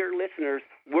here your listeners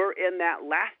were in that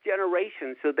last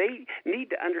generation, so they need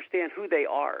to understand who they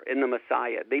are in the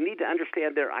Messiah. They need to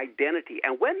understand their identity.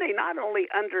 And when they not only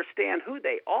understand who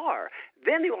they are,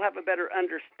 then they will have a better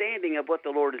understanding of what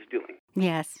the Lord is doing.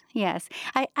 Yes.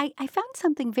 I found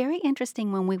something very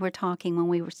interesting when we were talking, when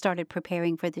we started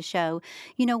preparing for the show.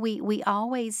 We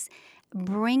always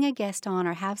bring a guest on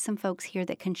or have some folks here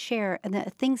that can share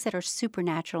the things that are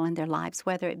supernatural in their lives,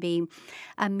 whether it be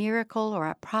a miracle or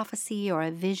a prophecy or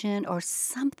a vision or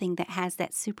something that has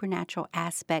that supernatural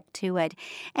aspect to it.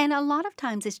 And a lot of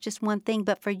times it's just one thing.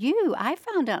 But for you, I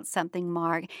found out something,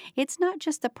 Mark. It's not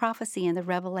just the prophecy and the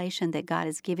revelation that God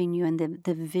is giving you and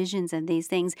the visions and these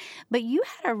things, but you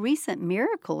had a recent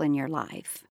miracle in your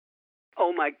life.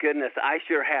 Oh, my goodness, I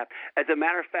sure have. As a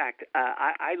matter of fact,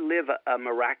 I live a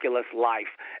miraculous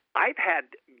life. I've had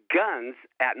guns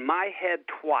at my head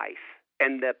twice,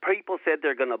 and the people said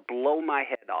they're going to blow my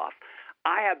head off.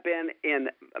 I have been in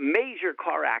major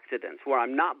car accidents where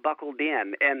I'm not buckled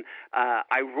in, and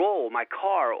I roll my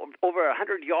car over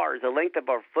 100 yards, the length of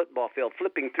our football field,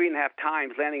 flipping 3.5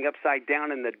 times, landing upside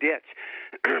down in the ditch.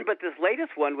 But this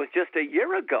latest one was just a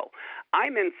year ago.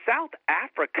 I'm in South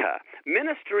Africa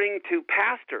ministering to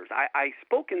pastors. I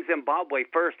spoke in Zimbabwe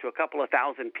first to a couple of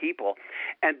thousand people,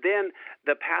 and then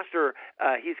the pastor,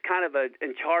 he's kind of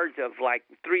in charge of like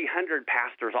 300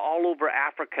 pastors all over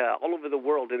Africa, all over the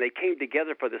world, and they came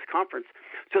together for this conference.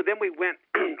 So then we went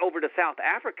over to South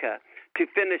Africa to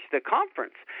finish the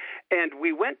conference, and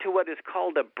we went to what is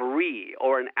called a brie,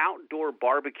 or an outdoor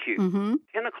barbecue, 10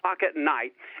 o'clock at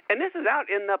night, and this is out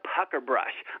in the pucker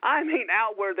brush. I mean,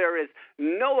 out where there is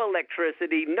no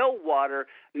electricity, no water,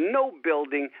 no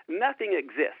building, nothing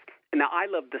exists. Now, I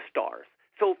love the stars.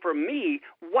 So for me,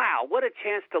 wow, what a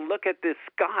chance to look at this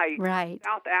sky, right.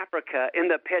 South Africa, in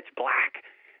the pitch black.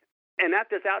 And at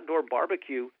this outdoor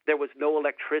barbecue, there was no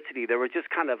electricity. There was just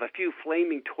kind of a few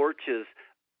flaming torches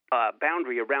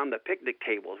boundary around the picnic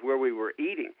tables where we were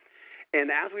eating. And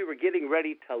as we were getting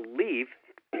ready to leave,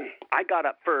 I got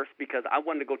up first because I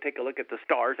wanted to go take a look at the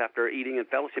stars after eating and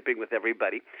fellowshipping with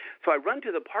everybody. So I run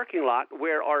to the parking lot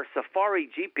where our safari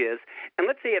Jeep is, and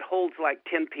let's say it holds like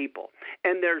 10 people.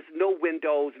 And there's no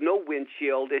windows, no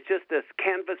windshield. It's just this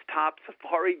canvas-top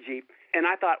safari Jeep. And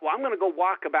I thought, well, I'm going to go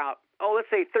walk about, let's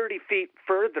say 30 feet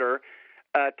further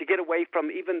to get away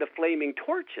from even the flaming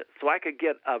torches so I could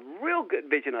get a real good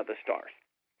vision of the stars.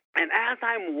 And as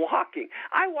I'm walking,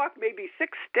 I walk maybe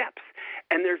 6 steps,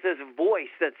 and there's this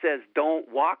voice that says,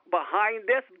 "Don't walk behind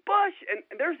this bush." And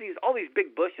there's all these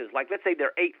big bushes, like let's say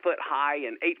they're 8 foot high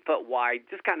and 8 foot wide,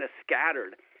 just kind of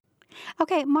scattered.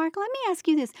 Okay, Mark, let me ask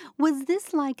you this. Was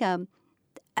this like an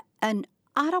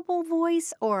audible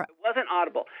voice or? It wasn't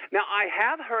audible. Now, I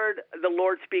have heard the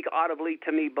Lord speak audibly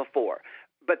to me before,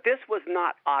 but this was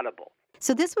not audible.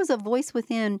 So this was a voice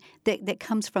within that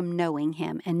comes from knowing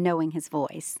him and knowing his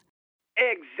voice.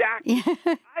 Exactly.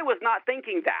 I was not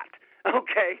thinking that,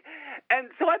 okay? And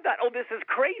so I thought, this is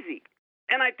crazy.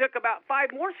 And I took about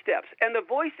 5 more steps, and the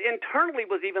voice internally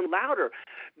was even louder.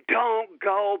 "Don't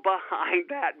go behind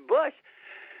that bush."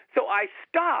 So I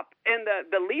stopped, and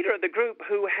the leader of the group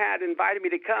who had invited me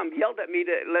to come yelled at me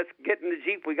to, "Let's get in the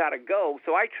Jeep, we got to go."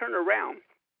 So I turn around.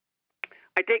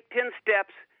 I take 10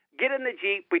 steps, get in the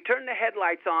Jeep, we turn the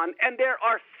headlights on, and there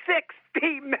are 6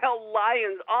 female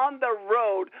lions on the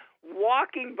road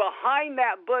walking behind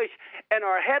that bush, and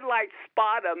our headlights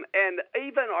spot them, and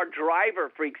even our driver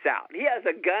freaks out. He has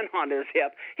a gun on his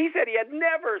hip. He said he had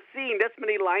never seen this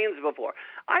many lions before.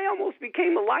 I almost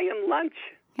became a lion lunch.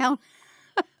 How?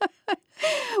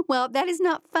 Well, that is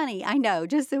not funny. I know,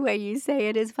 just the way you say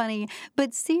it is funny.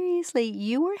 But seriously,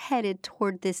 you were headed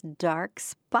toward this dark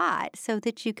spot so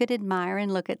that you could admire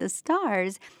and look at the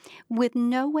stars with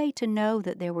no way to know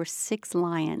that there were 6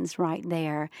 lions right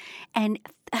there. And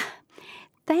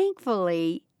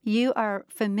thankfully, you are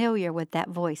familiar with that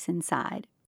voice inside.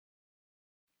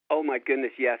 Oh, my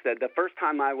goodness, yes. The first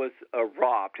time I was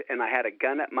robbed, and I had a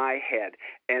gun at my head,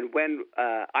 and when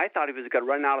I thought he was going to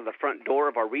run out of the front door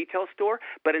of our retail store,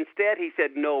 but instead he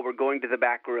said, "No, we're going to the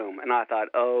back room." And I thought,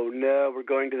 "Oh, no, we're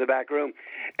going to the back room."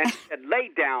 And he said, "Lay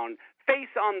down,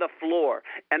 face on the floor."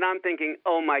 And I'm thinking,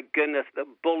 oh, my goodness, the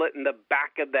bullet in the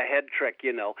back of the head trick,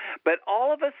 But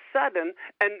all of a sudden,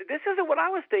 and this isn't what I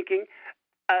was thinking,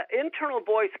 internal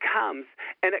voice comes,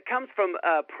 and it comes from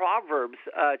Proverbs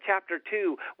chapter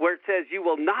 2, where it says, "You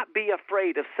will not be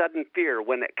afraid of sudden fear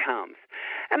when it comes."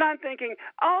 And I'm thinking,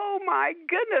 oh, my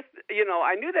goodness,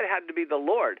 I knew that it had to be the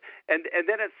Lord. And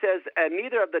then it says,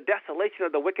 "Neither of the desolation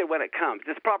of the wicked when it comes."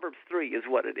 This Proverbs 3 is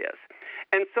what it is.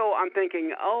 And so I'm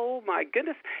thinking, oh, my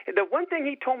goodness. The one thing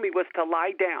he told me was to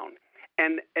lie down.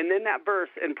 And in that verse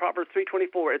in Proverbs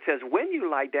 3:24, it says, "When you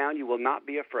lie down, you will not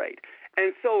be afraid."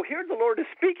 And so here the Lord is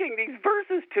speaking these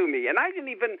verses to me, and I didn't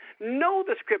even know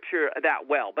the scripture that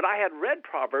well, but I had read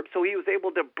Proverbs, so he was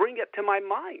able to bring it to my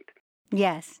mind.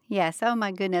 Yes, yes. Oh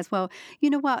my goodness. Well, you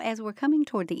know what? As we're coming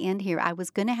toward the end here, I was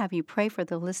going to have you pray for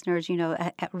the listeners,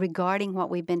 regarding what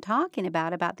we've been talking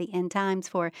about the end times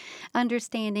for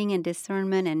understanding and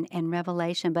discernment and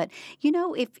revelation. But,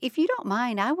 if you don't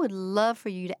mind, I would love for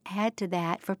you to add to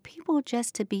that for people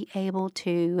just to be able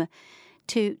to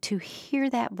hear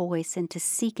that voice and to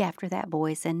seek after that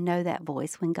voice and know that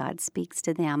voice when God speaks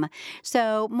to them.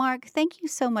 So, Mark, thank you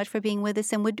so much for being with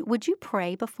us. And would you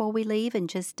pray before we leave and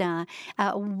just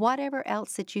whatever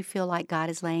else that you feel like God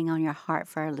is laying on your heart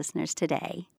for our listeners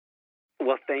today?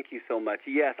 Well, thank you so much.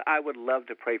 Yes, I would love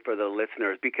to pray for the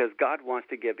listeners because God wants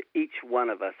to give each one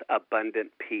of us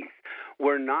abundant peace.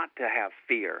 We're not to have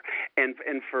fear. And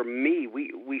for me,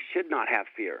 we should not have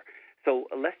fear. So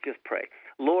let's just pray.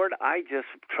 Lord, I just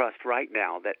trust right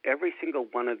now that every single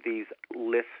one of these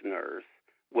listeners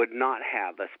would not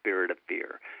have a spirit of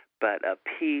fear, but a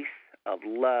peace, of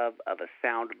love, of a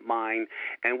sound mind.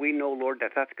 And we know, Lord,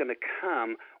 that that's going to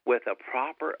come with a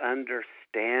proper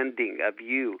understanding of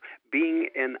you, being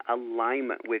in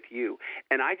alignment with you.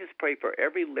 And I just pray for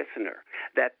every listener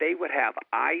that they would have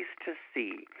eyes to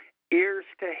see, ears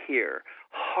to hear,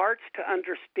 hearts to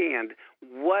understand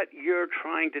what you're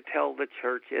trying to tell the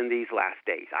church in these last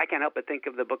days. I can't help but think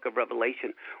of the book of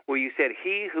Revelation where you said,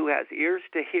 he who has ears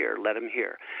to hear, let him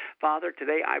hear. Father,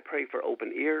 today I pray for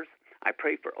open ears. I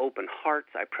pray for open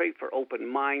hearts. I pray for open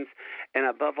minds. And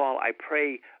above all, I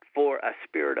pray for a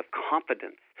spirit of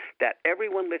confidence, that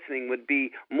everyone listening would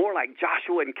be more like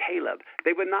Joshua and Caleb.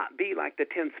 They would not be like the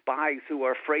 10 spies who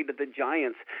are afraid of the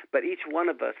giants, but each one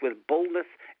of us with boldness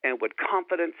and with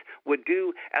confidence would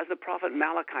do, as the prophet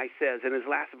Malachi says in his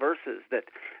last verses, that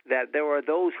there are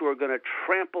those who are going to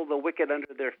trample the wicked under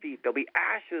their feet. There'll be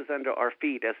ashes under our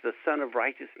feet as the Son of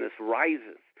Righteousness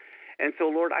rises. And so,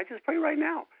 Lord, I just pray right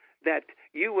now that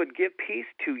you would give peace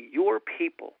to your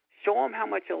people. Show them how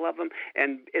much you love them.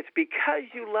 And it's because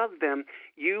you love them,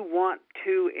 you want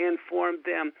to inform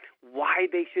them why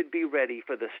they should be ready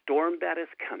for the storm that is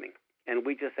coming. And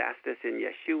we just ask this in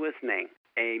Yeshua's name.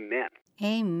 Amen.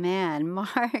 Amen.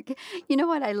 Mark, you know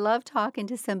what? I love talking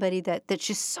to somebody that's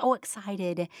just so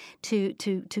excited to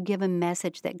give a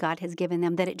message that God has given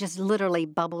them that it just literally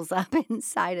bubbles up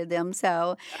inside of them.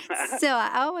 So I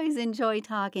always enjoy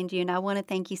talking to you, and I want to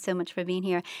thank you so much for being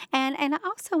here. And I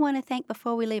also want to thank,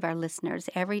 before we leave, our listeners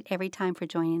every time for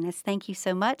joining us. Thank you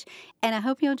so much, and I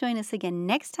hope you'll join us again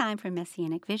next time for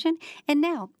Messianic Vision. And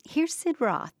now, here's Sid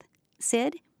Roth.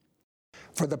 Sid?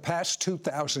 For the past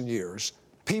 2,000 years,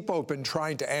 people have been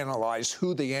trying to analyze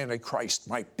who the Antichrist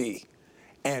might be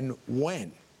and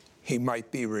when he might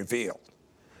be revealed.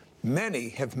 Many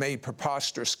have made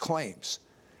preposterous claims,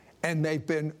 and they've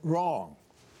been wrong,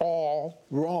 all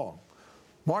wrong.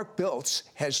 Mark Biltz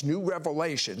has new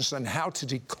revelations on how to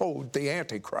decode the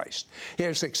Antichrist. He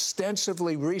has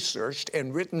extensively researched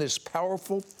and written this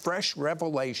powerful, fresh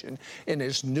revelation in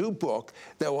his new book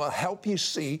that will help you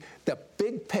see the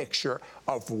big picture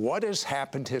of what has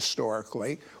happened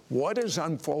historically, what is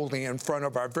unfolding in front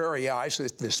of our very eyes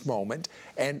at this moment,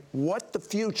 and what the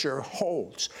future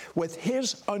holds. With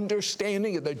his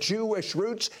understanding of the Jewish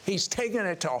roots, he's taken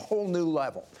it to a whole new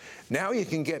level. Now you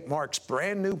can get Mark's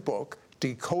brand new book,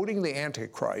 Decoding the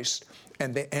Antichrist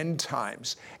and the End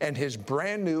Times, and his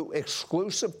brand new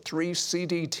exclusive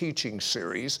 3-CD teaching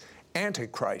series,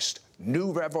 Antichrist,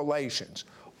 New Revelations,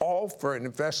 all for an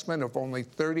investment of only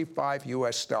 $35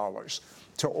 US.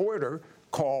 To order,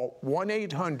 call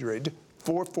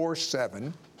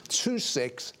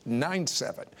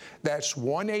 1-800-447-2697. That's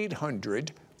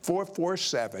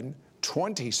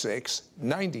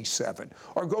 1-800-447-2697,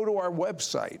 or go to our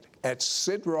website at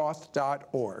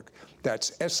sidroth.org.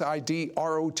 That's SIDROTH.org.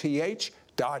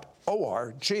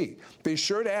 Be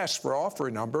sure to ask for offer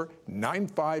number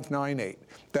 9598.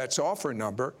 That's offer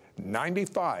number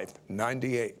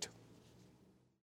 9598.